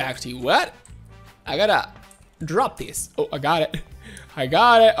huge, actually. What? I gotta drop this. Oh, I got it. I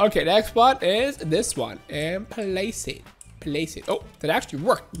got it. Okay, next one is this one. And place it. Place it. Oh, that actually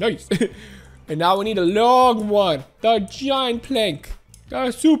worked. Nice. And now we need a long one. The giant plank.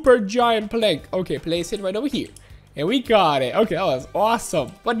 The super giant plank. Okay, place it right over here. And we got it. Okay, that was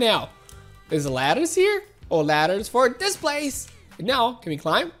awesome. What now? There's ladders here? Oh, ladders for this place. And now, can we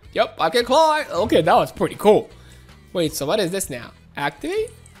climb? Yep, I can climb. Okay, that was pretty cool. Wait, so what is this now? Activate?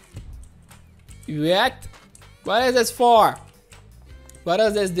 What? What is this for? What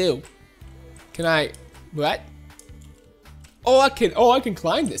does this do? Can I... What? Oh, I can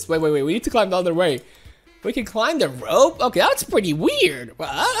climb this. Wait. We need to climb the other way. We can climb the rope? Okay, that's pretty weird.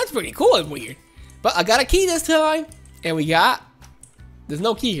 Well, that's pretty cool and weird. But I got a key this time. And we got... There's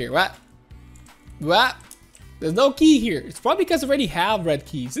no key here. What? What? There's no key here. It's probably because I already have red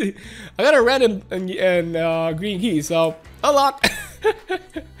keys. I got a red and green key, so unlock.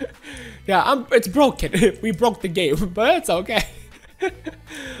 Yeah, it's broken. We broke the game, but it's okay.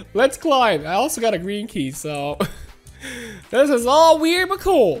 Let's climb. I also got a green key, so this is all weird but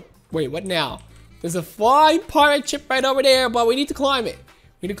cool. Wait, what now? There's a flying pirate ship right over there, but we need to climb it.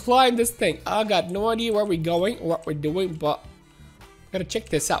 We need to climb this thing. I got no idea where we're going or what we're doing, but I'm gonna check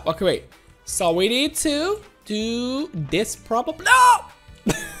this out. Okay, wait. So we need to do this probably. No!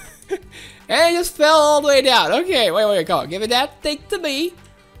 And it just fell all the way down. Okay, wait, come on. Give it that thing to me.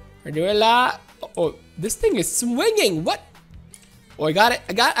 We're doing a lot. Oh, this thing is swinging. What? Oh, I got it.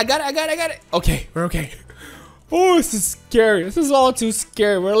 Okay, we're okay. Oh, this is scary. This is all too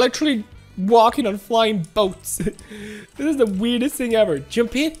scary. We're literally walking on flying boats. This is the weirdest thing ever.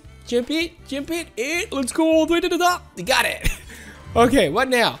 Jump in. Let's go all the way to the top. You got it. Okay, what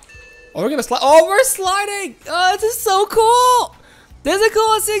now? Oh, we're gonna slide. Oh, we're sliding. Oh, this is so cool. This is the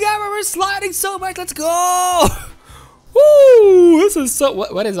coolest thing ever. We're sliding so much. Let's go. Woo, this is so,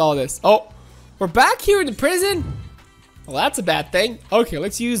 what is all this? Oh, we're back here in the prison. Well, that's a bad thing. Okay,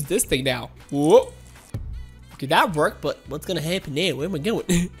 let's use this thing now. Whoa. Okay, that worked, but what's gonna happen there? Where am I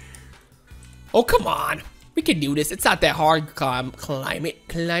going? Oh, come on. We can do this. It's not that hard. Climb it.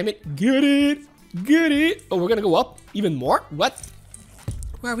 Get it. Oh, we're gonna go up even more? What?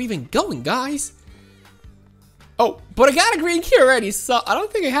 Where are we even going, guys? Oh, but I got a green key already, so I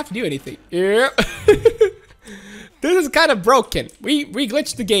don't think I have to do anything. Yeah. This is kind of broken. We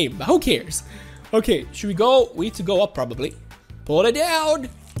glitched the game, but who cares? Okay, should we go? We need to go up probably. Pull it down.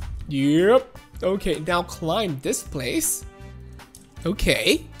 Yep. Okay, now climb this place.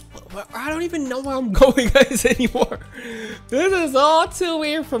 Okay. I don't even know where I'm going, guys, anymore. This is all too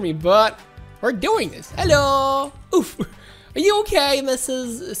weird for me, but we're doing this. Hello. Oof. Are you okay,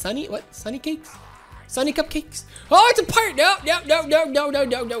 Mrs. Sunny? What? Sunny Cakes? Sunny Cupcakes? Oh, it's a pirate.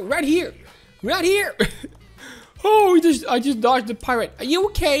 No. Right here. Right here. Oh, I just dodged the pirate. Are you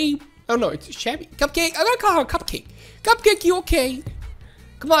okay? Oh, no, it's Shabby. Cupcake. I'm going to call her Cupcake. Cupcake, you okay?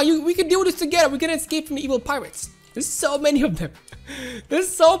 Come on, we can do this together. We're going to escape from the evil pirates. There's so many of them.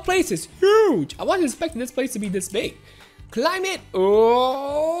 This whole place is huge. I wasn't expecting this place to be this big. Climb it.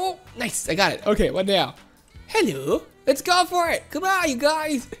 Oh, nice. I got it. Okay, what now? Hello. Let's go for it. Come on, you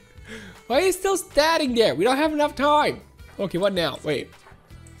guys. Why are you still standing there? We don't have enough time. Okay, what now? Wait.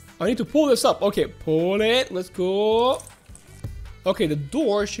 I need to pull this up. Okay, pull it. Let's go. Okay, the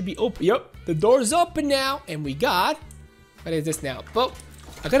door should be open. Yep, the door is open now. And we got... What is this now? Oh,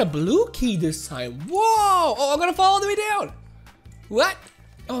 I got a blue key this time. Whoa. Oh, I'm going to fall all the way down. What?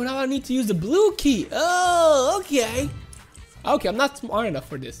 Oh, now I need to use the blue key. Oh, okay. Okay, I'm not smart enough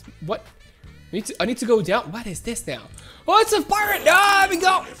for this. What? I need to go down. What is this now? Oh, it's a pirate. Ah, there we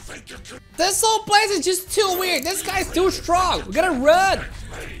go. This whole place is just too weird. This guy's too strong. We gotta run.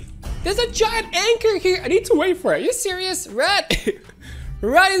 There's a giant anchor here. I need to wait for it. Are you serious? Run.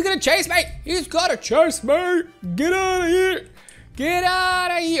 Run, he's gonna chase me. He's gonna chase me. Get out of here. Get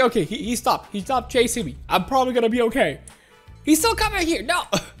out of here. Okay, he stopped. He stopped chasing me. I'm probably gonna be okay. He's still coming here. No.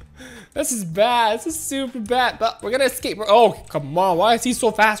 This is bad. This is super bad. But we're gonna escape. Oh, come on. Why is he so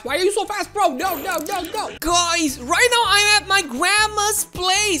fast? Why are you so fast, bro? No. Guys, right now I'm at my grandma's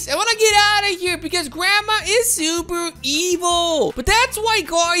place. I wanna get out of here because grandma is super evil. But that's why,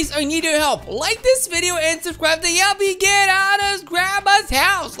 guys, I need your help. Like this video and subscribe to help me get out of grandma's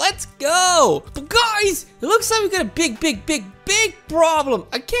house. Let's go. But guys, it looks like we got a big problem.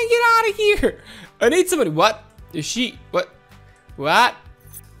 I can't get out of here. I need somebody. What? Is she? What?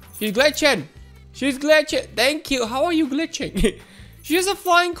 She's glitching. She's glitching. Thank you. How are you glitching? She has a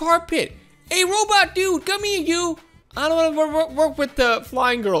flying carpet. Hey, robot dude, come here, you. I don't want to work with the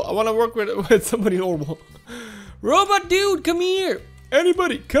flying girl. I want to work with somebody normal. Robot dude, come here.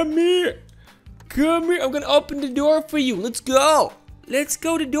 Anybody, come here. Come here. I'm going to open the door for you. Let's go. Let's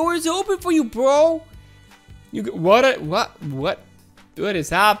go. The door is open for you, bro. What is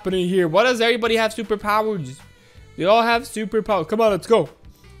happening here? Why does everybody have superpowers? They all have superpowers. Come on, let's go.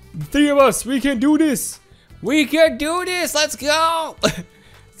 The three of us, we can do this. We can do this. Let's go.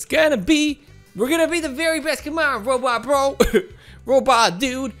 We're gonna be the very best. Come on, robot bro. Robot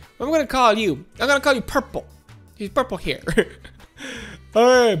dude. I'm gonna call you. I'm gonna call you Purple. He's purple here.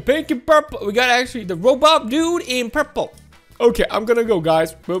 Alright, pink and purple. We got actually the robot dude in purple. Okay, I'm gonna go,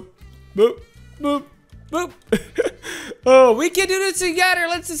 guys. Boop, boop, boop, boop. Oh, we can do this together.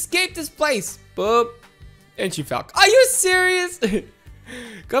 Let's escape this place. Boop. And she fell. Are you serious?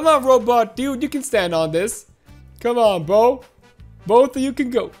 Come on, robot dude. You can stand on this. Come on, bro. Both of you can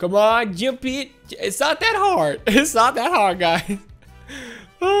go. Come on, jump it. It's not that hard. It's not that hard, guys.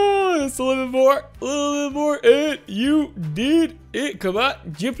 Oh, it's a little bit more. A little bit more. And you did it. Come on,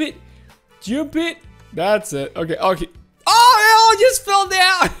 jump it. Jump it. That's it. Okay, okay. Oh, they all just fell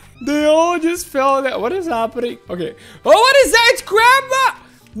down. They all just fell down. What is happening? Okay. Oh, what is that? It's Grandma.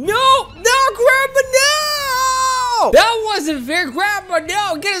 No, Grandma, no. That wasn't fair, Grandma.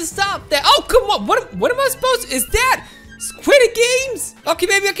 No, gotta stop that. Oh, come on. What am I supposed to? Is that Squid Games? Okay,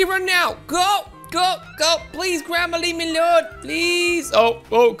 maybe I can run now. Go. Please, Grandma, leave me alone. Please.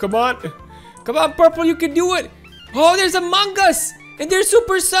 Oh, come on. Come on, Purple, you can do it. Oh, there's Among Us. And they're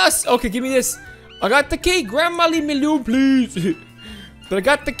super sus. Okay, give me this. I got the key. Grandma, leave me alone, please. But I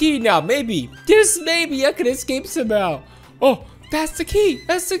got the key now. Maybe. Just maybe I can escape somehow. Oh, that's the key.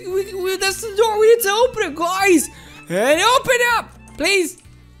 That's the door. We need to open it, guys. And open up. Please.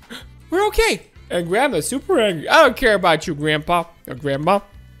 We're okay. And Grandma's super angry. I don't care about you, Grandpa or Grandma.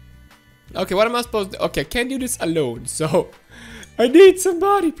 Okay, what am I supposed to... Okay, I can't do this alone, so... I need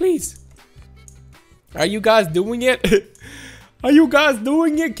somebody, please. Are you guys doing it? Are you guys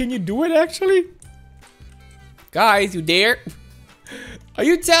doing it? Can you do it, actually? Guys, you there? Are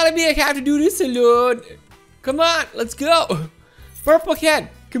you telling me I have to do this alone? Come on, let's go. Purple Cat,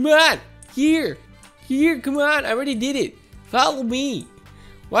 come on. Here, come on. I already did it. Follow me.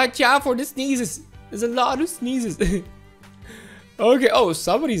 Watch out for the sneezes. There's a lot of sneezes. Okay, oh,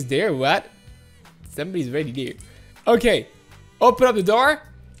 somebody's there. What? Somebody's already there. Okay, open up the door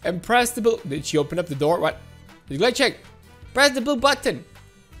and press the blue. Did she open up the door? What? Let's check. Press the blue button.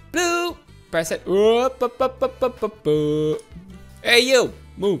 Blue. Press it. Hey, you.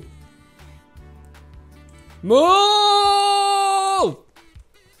 Move. Move.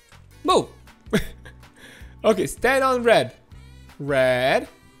 Move. Okay, stand on red. Red.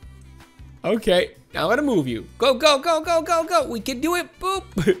 Okay, now I'm gonna move you. Go, go, go, go, go, go. We can do it.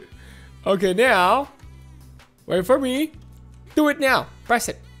 Boop. Okay, now. Wait for me. Do it now. Press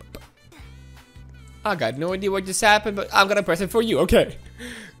it. I got no idea what just happened, but I'm gonna press it for you. Okay.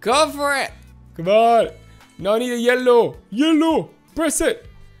 Go for it. Come on. Now I need a yellow. Yellow. Press it.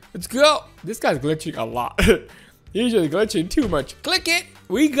 Let's go. This guy's glitching a lot. He's just glitching too much. Click it.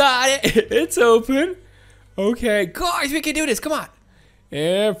 We got it. It's open. Okay. Guys, we can do this. Come on.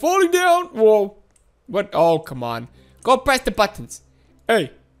 And falling down. Whoa. What? Oh, come on. Go press the buttons.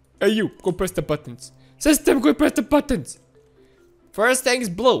 Hey. Hey, you. Go press the buttons. System, go press the buttons. First thing's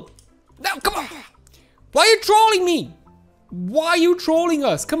blue. No, come on. Why are you trolling me? Why are you trolling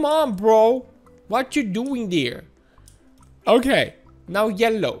us? Come on, bro. What you doing there? Okay. Now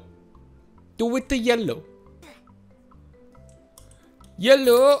yellow. Do with the yellow.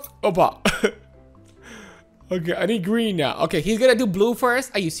 Yellow. Opa. Okay, I need green now. Okay, he's gonna do blue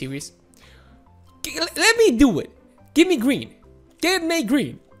first. Are you serious? Let me do it. Give me green. Give me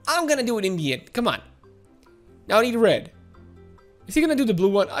green. I'm gonna do it in the end. Come on. Now I need red. Is he gonna do the blue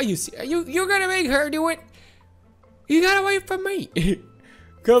one? Are you you're gonna make her do it? You gotta wait for me.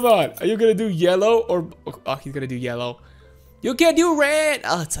 Come on. Are you gonna do yellow or? Oh, he's gonna do yellow. You can do red.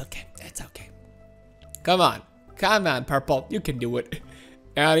 Oh, it's okay. It's okay. Come on. Come on, purple. You can do it.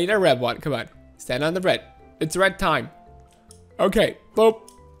 Now I need a red one. Come on. Stand on the red. It's red time. Okay. Boop.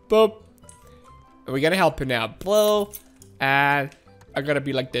 Boop. And we're gonna help him now. Blue. And I'm gonna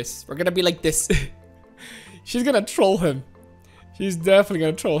be like this. We're gonna be like this. She's gonna troll him. She's definitely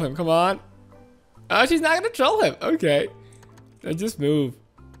gonna troll him. Come on. Oh, she's not gonna troll him. Okay. Now just move.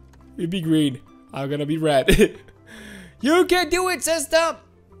 You be green. I'm gonna be red. You can do it, system.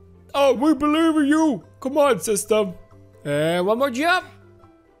 Oh, we believe in you. Come on, system. And one more jump.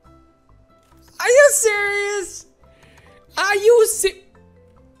 Are you serious? Are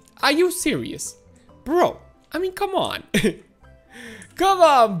you serious? Bro, I mean, come on. Come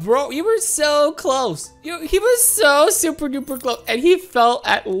on, bro. You were so close. He was so super duper close. And he fell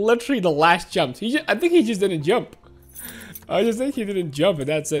at literally the last jump. I think he just didn't jump. I just think he didn't jump and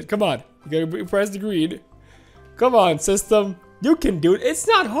that's it. Come on. You gotta press the green. Come on, system. You can do it. It's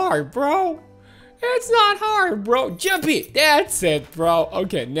not hard, bro. It's not hard, bro. Jumpy. That's it, bro.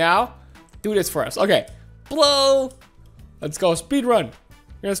 Okay, now do this for us. Okay. Blow. Let's go. Speed run.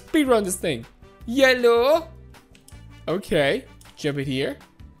 We're gonna speed run this thing. Yellow. Okay. Jump it here.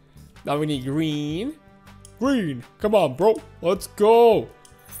 Now we need green. Green. Come on, bro. Let's go.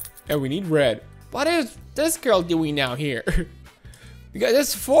 And we need red. What is this girl doing now here?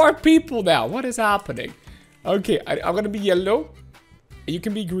 There's 4 people now. What is happening? Okay, I'm gonna be yellow. You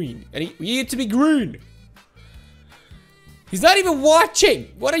can be green. And you need to be green. He's not even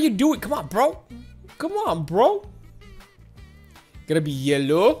watching. What are you doing? Come on, bro. Come on, bro. Gonna be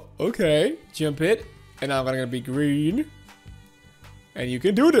yellow. Okay, jump it. And now I'm gonna be green. And you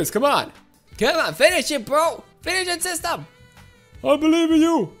can do this. Come on. Come on, finish it, bro. Finish it, system. I believe in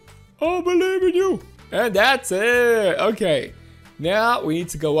you. I believe in you. And that's it. Okay. Now we need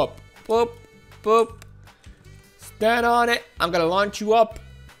to go up. Boop, boop. Stand on it. I'm gonna launch you up.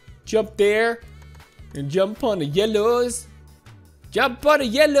 Jump there. And jump on the yellows. Jump on the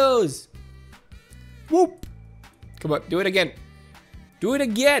yellows. Whoop. Come on, do it again. Do it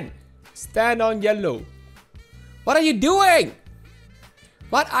again. Stand on yellow. What are you doing?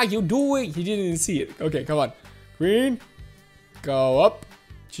 What are you doing? He didn't even see it. Okay, come on. Green. Go up.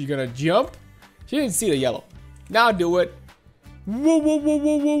 She's gonna jump. She didn't see the yellow. Now do it. Whoa, whoa, whoa,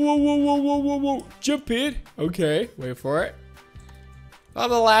 whoa, whoa, whoa, whoa, whoa, whoa, whoa, whoa. Jump it. Okay, wait for it. I'm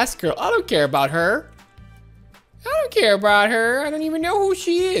the last girl. I don't care about her. I don't care about her. I don't even know who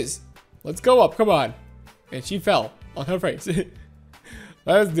she is. Let's go up. Come on. And she fell on her face.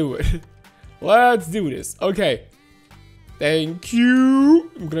 Let's do it. Let's do this. Okay. Thank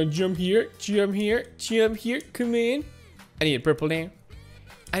you. I'm gonna jump here. Jump here. Jump here. Come in. I need a purple now.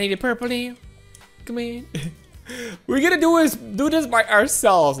 I need a purple now. Come in. We're gonna do this by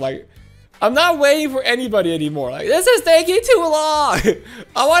ourselves. Like, I'm not waiting for anybody anymore. Like, this is taking too long.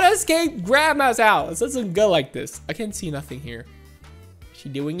 I want to escape Grandma's house. It doesn't go like this. I can't see nothing here. Is she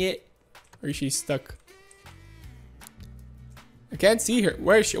doing it? Or is she stuck? I can't see her.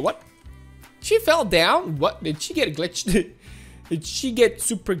 Where is she? What? She fell down? What? Did she get glitched? Did she get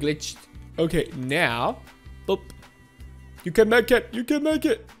super glitched? Okay, now. Boop. You can make it. You can make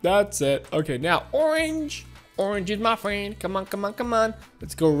it. That's it. Okay, now orange. Orange is my friend. Come on, come on, come on.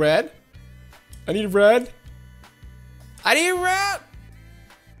 Let's go red. I need red. I need red.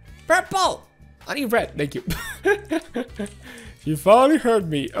 Purple. I need red. Thank you. She finally heard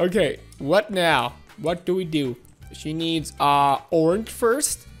me. Okay, what now? What do we do? She needs orange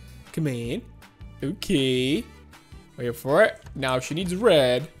first. Come in. Okay. Wait for it. Now she needs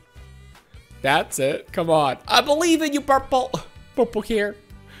red. That's it. Come on. I believe in you, purple. Purple here.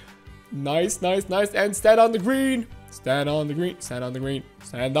 Nice, nice, nice. And stand on the green. Stand on the green. Stand on the green.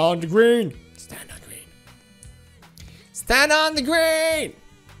 Stand on the green. Stand on green. Stand on the green.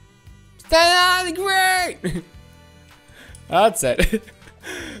 Stand on the green. That's it.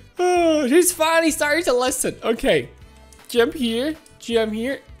 Oh, she's finally starting to listen. Okay. Jump here. Jump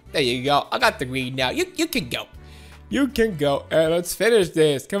here. There you go. I got the green now. You can go. You can go. And let's finish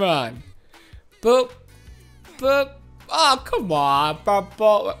this. Come on. Boop. Boop. Oh, come on,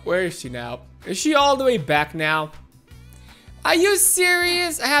 purple. Where is she now? Is she all the way back now? Are you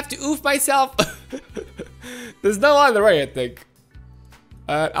serious? I have to oof myself. There's no other way, I think.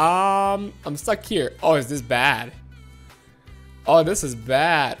 I'm stuck here. Oh, is this bad? Oh, this is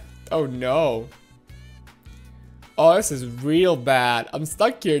bad. Oh no. Oh, this is real bad. I'm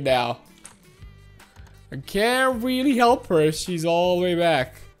stuck here now. I can't really help her. She's all the way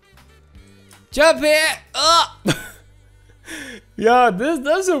back. Jump it! Up! Yeah, this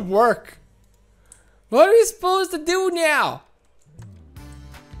doesn't work. What are we supposed to do now?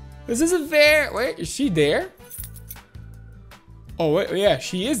 This isn't fair. Wait, is she there? Oh, wait, yeah,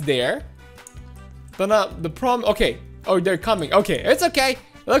 she is there. But the problem, okay. Oh, they're coming. Okay, it's okay.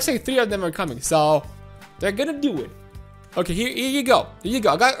 It looks like 3 of them are coming, so they're gonna do it. Okay, here you go. Here you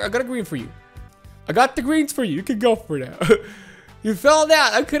go. I got a green for you. I got the greens for you. You can go for now. You fell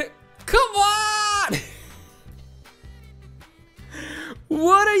down. I couldn't. Come on!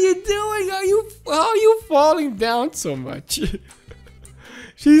 What are you doing? How are you falling down so much?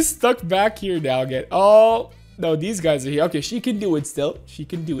 She's stuck back here now again. Oh no, these guys are here. Okay, she can do it still. She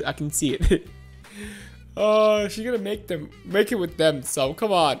can do it. I can see it. Oh, she's gonna make it with them. So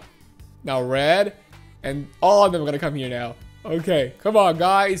come on. Now red, and all of them are gonna come here now. Okay, come on,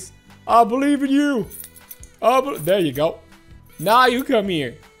 guys. I believe in you. There you go. Now you come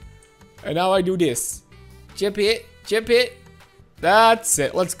here. And now I do this. Chip it. Chip it. That's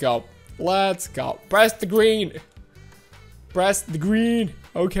it. Let's go. Let's go. Press the green. Press the green.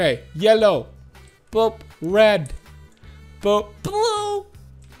 Okay. Yellow. Boop. Red. Boop. Blue.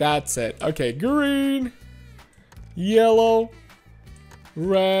 That's it. Okay. Green. Yellow.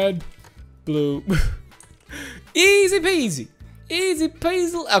 Red. Blue. Easy peasy. Easy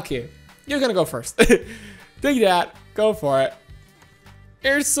peasy. Okay. You're gonna go first. Take that. Go for it.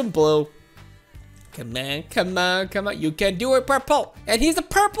 Here's some blue. Come on, come on, come on. You can do it, purple. And he's a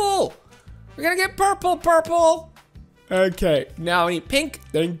purple. We're gonna get purple, purple. Okay, now I need pink.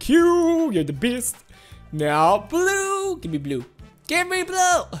 Thank you. You're the best. Now blue. Give me blue. Give me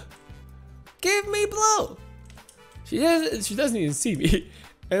blue. Give me blue. She doesn't even see me.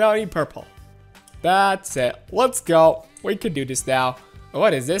 And now I need purple. That's it. Let's go. We can do this now.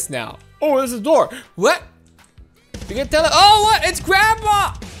 What is this now? Oh, there's a door. What? You can tell it. Oh, what? It's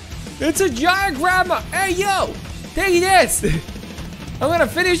grandma. It's a giant grandma. Hey, yo. Take this. I'm gonna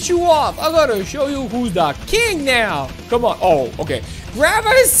finish you off. I'm gonna show you who's the king now. Come on. Oh, okay.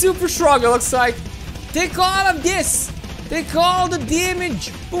 Grandma is super strong, it looks like. Take all of this. Take all the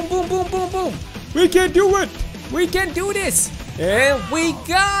damage. Boom, boom, boom, boom, boom. We can do it. We can do this. And we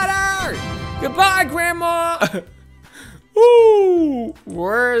got her. Goodbye, grandma. Ooh.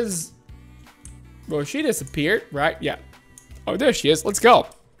 Where's... Well, she disappeared, right? Yeah. Oh, there she is. Let's go.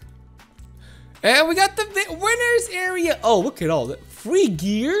 And we got the winners area. Oh, look at all that. Free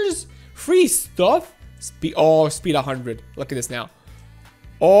gears. Free stuff. Speed 100. Look at this now.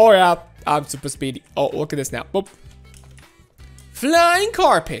 Oh, yeah. I'm super speedy. Oh, look at this now. Boop. Flying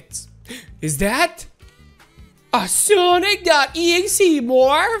carpets. Is that a Sonic.exe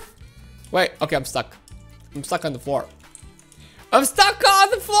morph? Wait. Okay, I'm stuck. I'm stuck on the floor. I'm stuck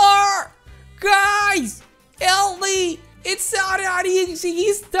on the floor. Guys, help me. It's Sonic.exe.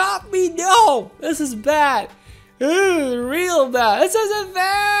 He stopped me. No, this is bad. This is real bad. This isn't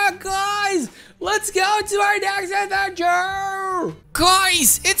fair, guys. Let's go to our next adventure.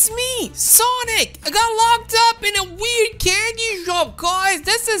 Guys, it's me, Sonic. I got locked up in a weird candy shop, guys.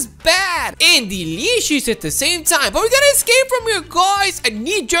 This is bad and delicious at the same time. But we gotta escape from here, guys. I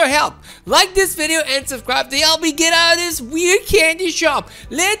need your help. Like this video and subscribe to help me get out of this weird candy shop.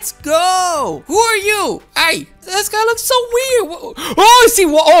 Let's go. Who are you? Hey, this guy looks so weird. Oh, I see.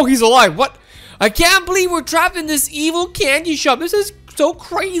 Oh, he's alive. What? I can't believe we're trapped in this evil candy shop. This is so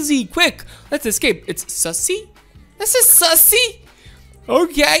crazy. Quick, let's escape. It's Sussy? This is Sussy?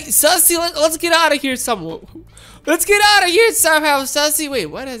 Okay, Sussy, let's get out of here somewhere. Let's get out of here somehow, Sussy. Wait,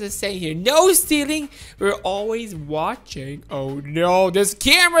 what does it say here? No stealing. We're always watching. Oh no, there's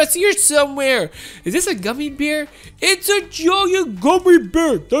cameras here somewhere. Is this a gummy bear? It's a giant gummy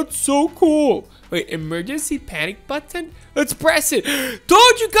bear. That's so cool. Wait, emergency panic button? Let's press it.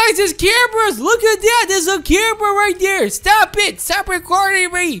 Told you guys there's cameras. Look at that. There's a camera right there. Stop it. Stop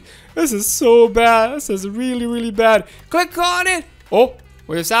recording me. This is so bad. This is really, really bad. Click on it. Oh,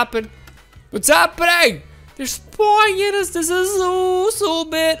 what just happened? What's happening? They're spying at us. This is so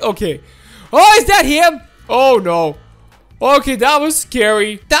bad. Okay. Oh, is that him? Oh, no. Okay, that was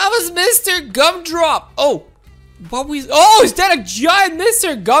scary. That was Mr. Gumdrop. Oh. Oh, is that a giant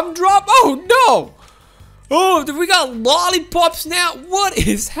Mr. Gumdrop? Oh, no. Oh, we got lollipops now. What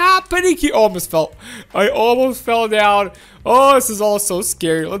is happening here? I almost fell down. Oh, this is all so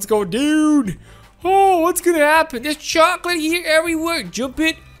scary. Let's go, dude. Oh, what's going to happen? There's chocolate here everywhere. Jump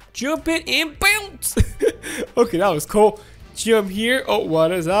it, and bounce. Okay, that was cool. Jump here. Oh,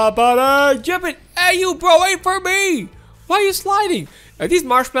 what is happening? Jump it. Hey, you, bro, wait for me. Why are you sliding? Are these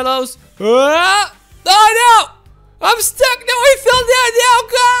marshmallows? Oh, no. I'm stuck. No, I fell down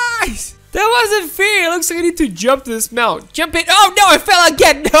now, guys. That wasn't fair. It looks like I need to jump to this mount. Jump it. Oh, no, I fell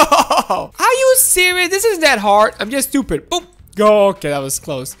again. No. Are you serious? This isn't that hard. I'm just stupid. Boop. Go. Okay, that was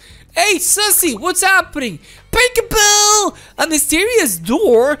close. Hey, Sussy, what's happening? Peekaboo! A mysterious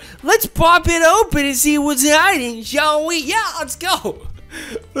door. Let's pop it open and see what's hiding, shall we? Yeah, let's go.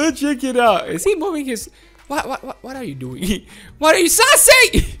 Let's check it out. Is he moving his... What are you doing? What are you...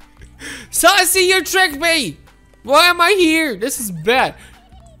 Sussy! Sussy, you tricked me. Why am I here? This is bad.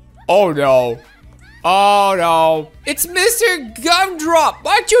 Oh, no. Oh, no. It's Mr. Gumdrop.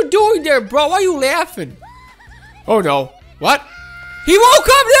 What you doing there, bro? Why are you laughing? Oh, no. What? He woke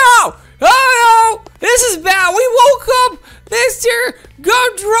up now! Oh, no! This is bad. We woke up Mr.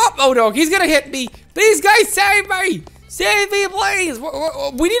 Gumdrop. Oh, no. He's gonna hit me. Please, guys, save me. Save me, please.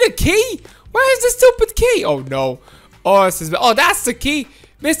 We need a key? Where is the stupid key? Oh, no. Oh, this is bad. Oh, that's the key.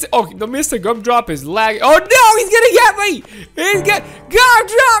 Mr. Gumdrop is lagging. Oh, no, he's gonna get me.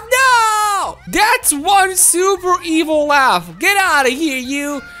 Gumdrop, no! That's one super evil laugh. Get out of here,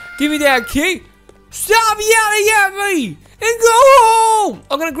 you. Give me that key. Stop yelling at me. And go home.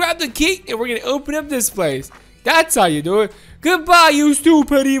 I'm gonna grab the key and we're gonna open up this place. That's how you do it. Goodbye, you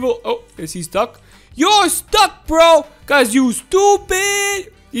stupid evil. Oh, is he stuck? You're stuck, bro. Cause you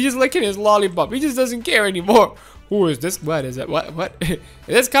stupid. He's just licking his lollipop. He just doesn't care anymore. Who is this? What is that? What? Is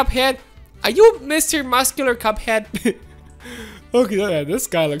this Cuphead? Are you Mr. Muscular Cuphead? Okay, this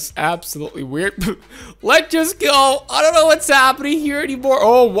guy looks absolutely weird. Let's just go. I don't know what's happening here anymore.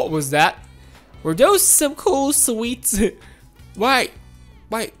 Oh, what was that? Were those some cool sweets? Wait,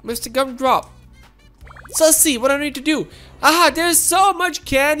 Mr. Gumdrop. Sussy, what do I need to do? Aha, there's so much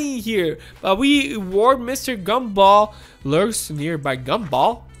candy here. But we warned Mr. Gumball lurks nearby.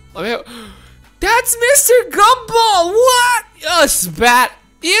 Gumball? That's Mr. Gumball! What? Oh, spat.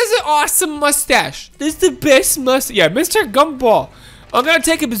 He has an awesome mustache. This is the best mustache. Yeah, Mr. Gumball. I'm gonna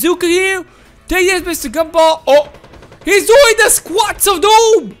take a bazooka here. Take this, Mr. Gumball. Oh, he's doing the squats of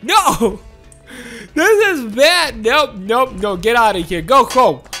doom. No. This is bad. Nope. Get out of here. Go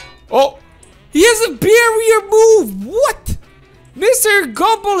home. Oh, he has a barrier move. What? Mr.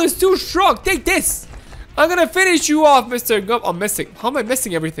 Gumball is too strong. Take this. I'm gonna finish you off, Mr. Gumball. I'm missing. How am I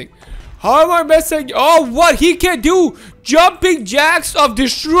missing everything? How am I missing? Oh, what? He can do jumping jacks of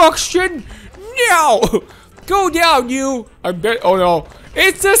destruction? No. Go down, you. Oh, no.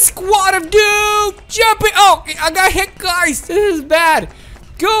 It's a squad of doom. Jumping. Oh, I got hit, guys. This is bad.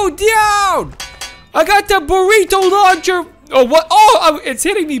 Go down. I got the burrito launcher. Oh, what? Oh, it's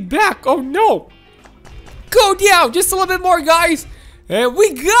hitting me back. Oh, no. Go down. Just a little bit more, guys. And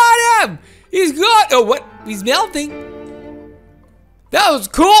we got him. He's got... Oh, what? He's melting. That was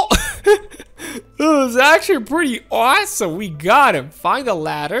cool. It was actually pretty awesome. We got him. Find the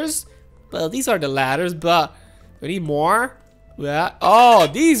ladders. Well, these are the ladders, but we need more. Yeah. Oh,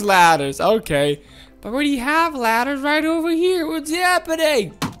 these ladders. Okay. But we already have ladders right over here. What's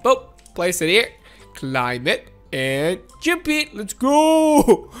happening? Oh, place it here. Climb it. And jump it. Let's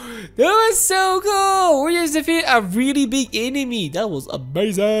go. That was so cool. We just defeated a really big enemy. That was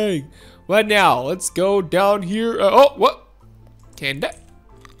amazing. What now? Let's go down here. Oh, what? Candy.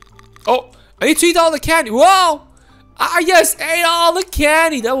 Oh, I need to eat all the candy. Whoa. I just ate all the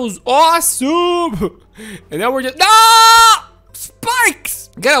candy. That was awesome. And then we're just... No! Spikes.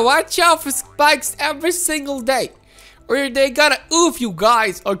 Gotta watch out for spikes every single day, or they gotta oof you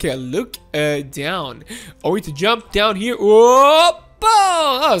guys. Okay, look down. Oh, we need to jump down here. Whoa!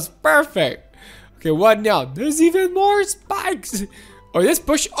 Boom! That was perfect. Okay, what now? There's even more spikes. Oh, this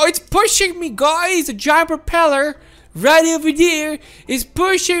push. Oh, it's pushing me, guys. A giant propeller right over there is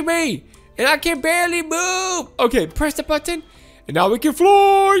pushing me. And I can barely move. Okay, press the button. And now we can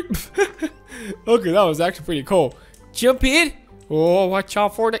fly. Okay, that was actually pretty cool. Jump in. Oh, watch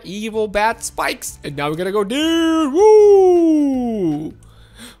out for the evil bad spikes. And now we're gonna go down. Woo!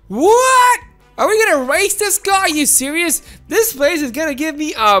 What? Are we gonna race this guy? Are you serious? This place is gonna give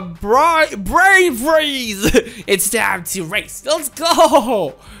me a brain freeze. It's time to race. Let's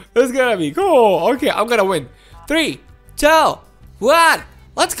go. It's gonna be cool. Okay, I'm gonna win. 3, 2, 1.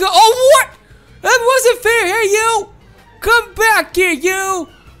 Let's go. Oh, what? That wasn't fair. Hey, you. Come back here, you.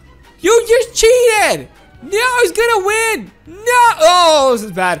 You just cheated. No, he's gonna win. No. Oh, this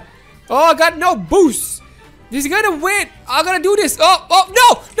is bad. Oh, I got no boost. He's gonna win. I'm gonna do this. Oh,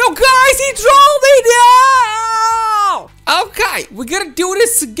 no. No, guys, he trolled me. No. Okay, we're gonna do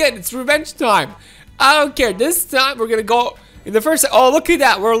this again. It's revenge time. I don't care. This time, we're gonna go in the first. Oh, look at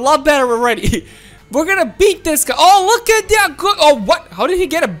that. We're a lot better already. We're gonna beat this guy. Oh, look at that. Good. Oh, what? How did he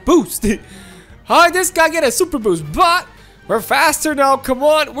get a boost? How did this guy get a super boost? But we're faster now. Come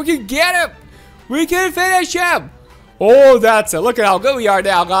on. We can get him. We can finish him. Oh, that's it. Look at how good we are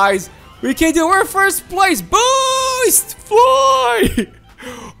now, guys. We can do our first place. Boost. Fly.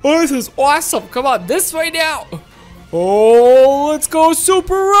 Oh, this is awesome. Come on. This way now. Oh, let's go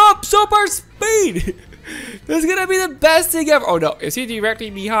super up. Super speed. This is gonna be the best thing ever. Oh no, is he directly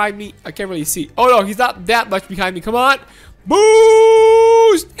behind me? I can't really see. Oh no, he's not that much behind me. Come on.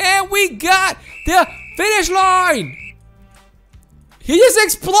 Boost! And we got the finish line. He just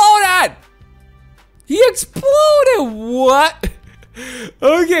exploded. He exploded. What?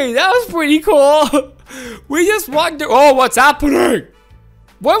 Okay, that was pretty cool. We just wonder. Oh, what's happening?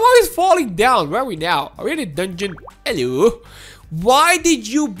 Why am I falling down? Where are we now? Are we in a dungeon? Hello. Why did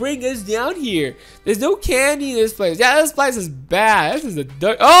you bring us down here? There's no candy in this place. Yeah, this place is bad. This is a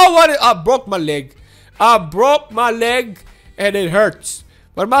oh, what? I broke my leg. I broke my leg and it hurts.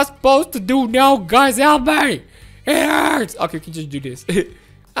 What am I supposed to do now, guys? Help me. It hurts. Okay, we can just do this.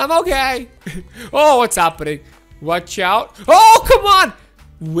 I'm okay. Oh, what's happening? Watch out. Oh, come on.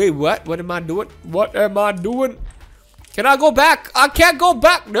 Wait, what? What am I doing? What am I doing? Can I go back? I can't go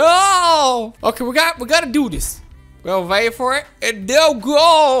back. No. Okay, we gotta do this. We'll wait for it and they'll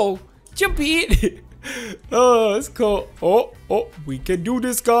go. Jump in. Oh, that's cool. Oh, we can do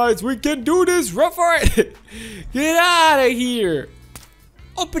this, guys. We can do this. Run for it. Get out of here.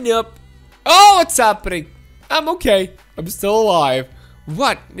 Open up. Oh, what's happening? I'm okay. I'm still alive.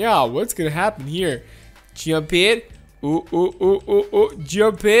 What? Yeah, what's gonna happen here? Jump in.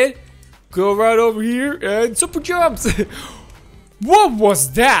 Jump in. Go right over here and super jumps. What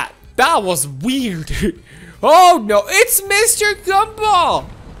was that? That was weird. Oh no, it's Mr. Gumball.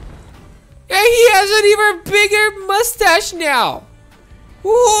 And he has an even bigger mustache now.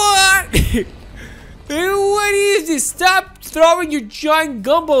 What? What is this? Stop throwing your giant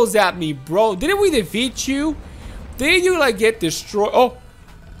gumballs at me, bro. Didn't we defeat you? Didn't you like get destroyed? Oh,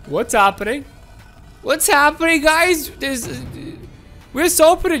 what's happening? What's happening, guys? We just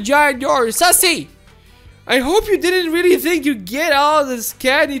opened a giant door. Sussy! I hope you didn't really think you'd get all this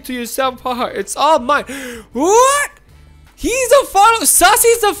candy to yourself. It's all mine. What? He's the final.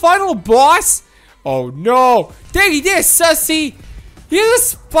 Sussy's the final boss? Oh no. Take this, Sussy. He's a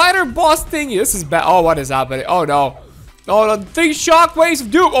spider boss thingy. This is bad. Oh, what is happening? Oh no. Oh, the thing shockwaves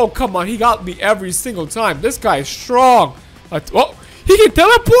of doom. Oh, come on. He got me every single time. This guy is strong. Oh, he can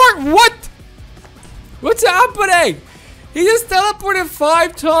teleport. What? What's happening? He just teleported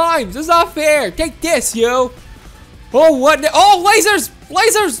 5 times. That's not fair. Take this, yo. Oh, what? Oh, lasers.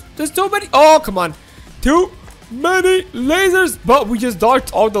 Lasers. There's too many. Oh, come on. Too many lasers. But we just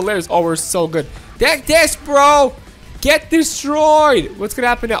dodged all the lasers. Oh, we're so good. Take this, bro. Get destroyed. What's going to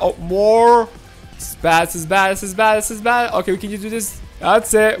happen now? Oh, more. This is bad. This is bad. This is bad. This is bad. Okay, we can just do this.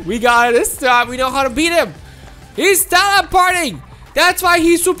 That's it. We got it this time. We know how to beat him. He's teleporting. That's why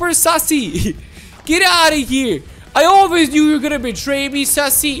he's super sussy. Get out of here. I always knew you were gonna betray me,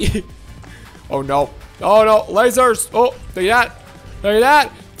 Sussy. Oh no. Oh no. Lasers. Oh, look at that. Look at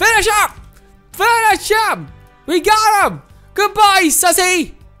that. Finish him. Finish him. We got him. Goodbye,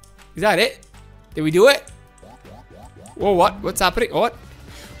 Sussy. Is that it? Did we do it? Whoa, what? What's happening? What?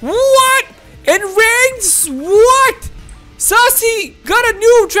 What? In rings? What? Sussy got a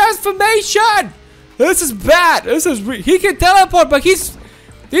new transformation. This is bad. This is he can teleport, but he's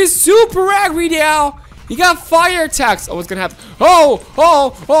super angry now. He got fire attacks. Oh, what's gonna happen?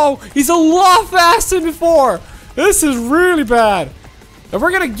 Oh, he's a lot faster than before. This is really bad. And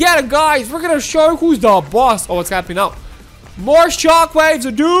we're gonna get him, guys. We're gonna show who's the boss. Oh, what's happening now? More shockwaves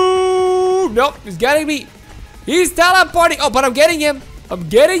of doom. Nope, he's getting me. He's teleporting. Oh, but I'm getting him. I'm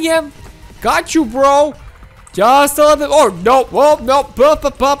getting him. Got you, bro. Just a little bit. Oh, no. Whoa, no.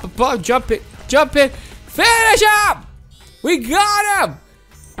 Jump it. Jump it. Finish him. We got him.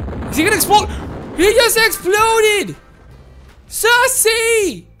 Is he gonna explode? He just exploded.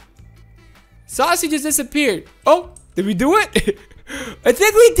 Saucy. Saucy just disappeared. Oh, did we do it? I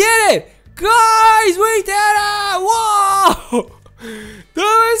think we did it. Guys, we did it. Whoa.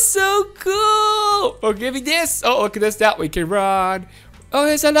 That was so cool. Oh, give me this. Oh, look at this. That we can run. Oh,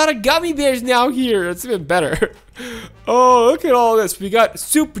 there's a lot of gummy bears now here. It's even better. Oh, look at all this. We got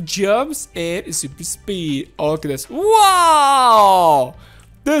super jumps and super speed. Oh, look at this. Wow.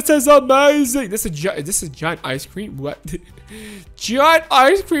 This is amazing. This is giant ice cream. What? Giant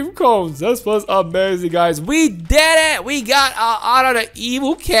ice cream cones. This was amazing, guys. We did it. We got out of the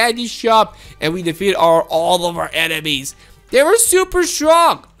evil candy shop and we defeated all of our enemies. They were super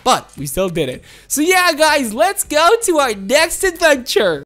strong, but we still did it. So yeah, guys, let's go to our next adventure.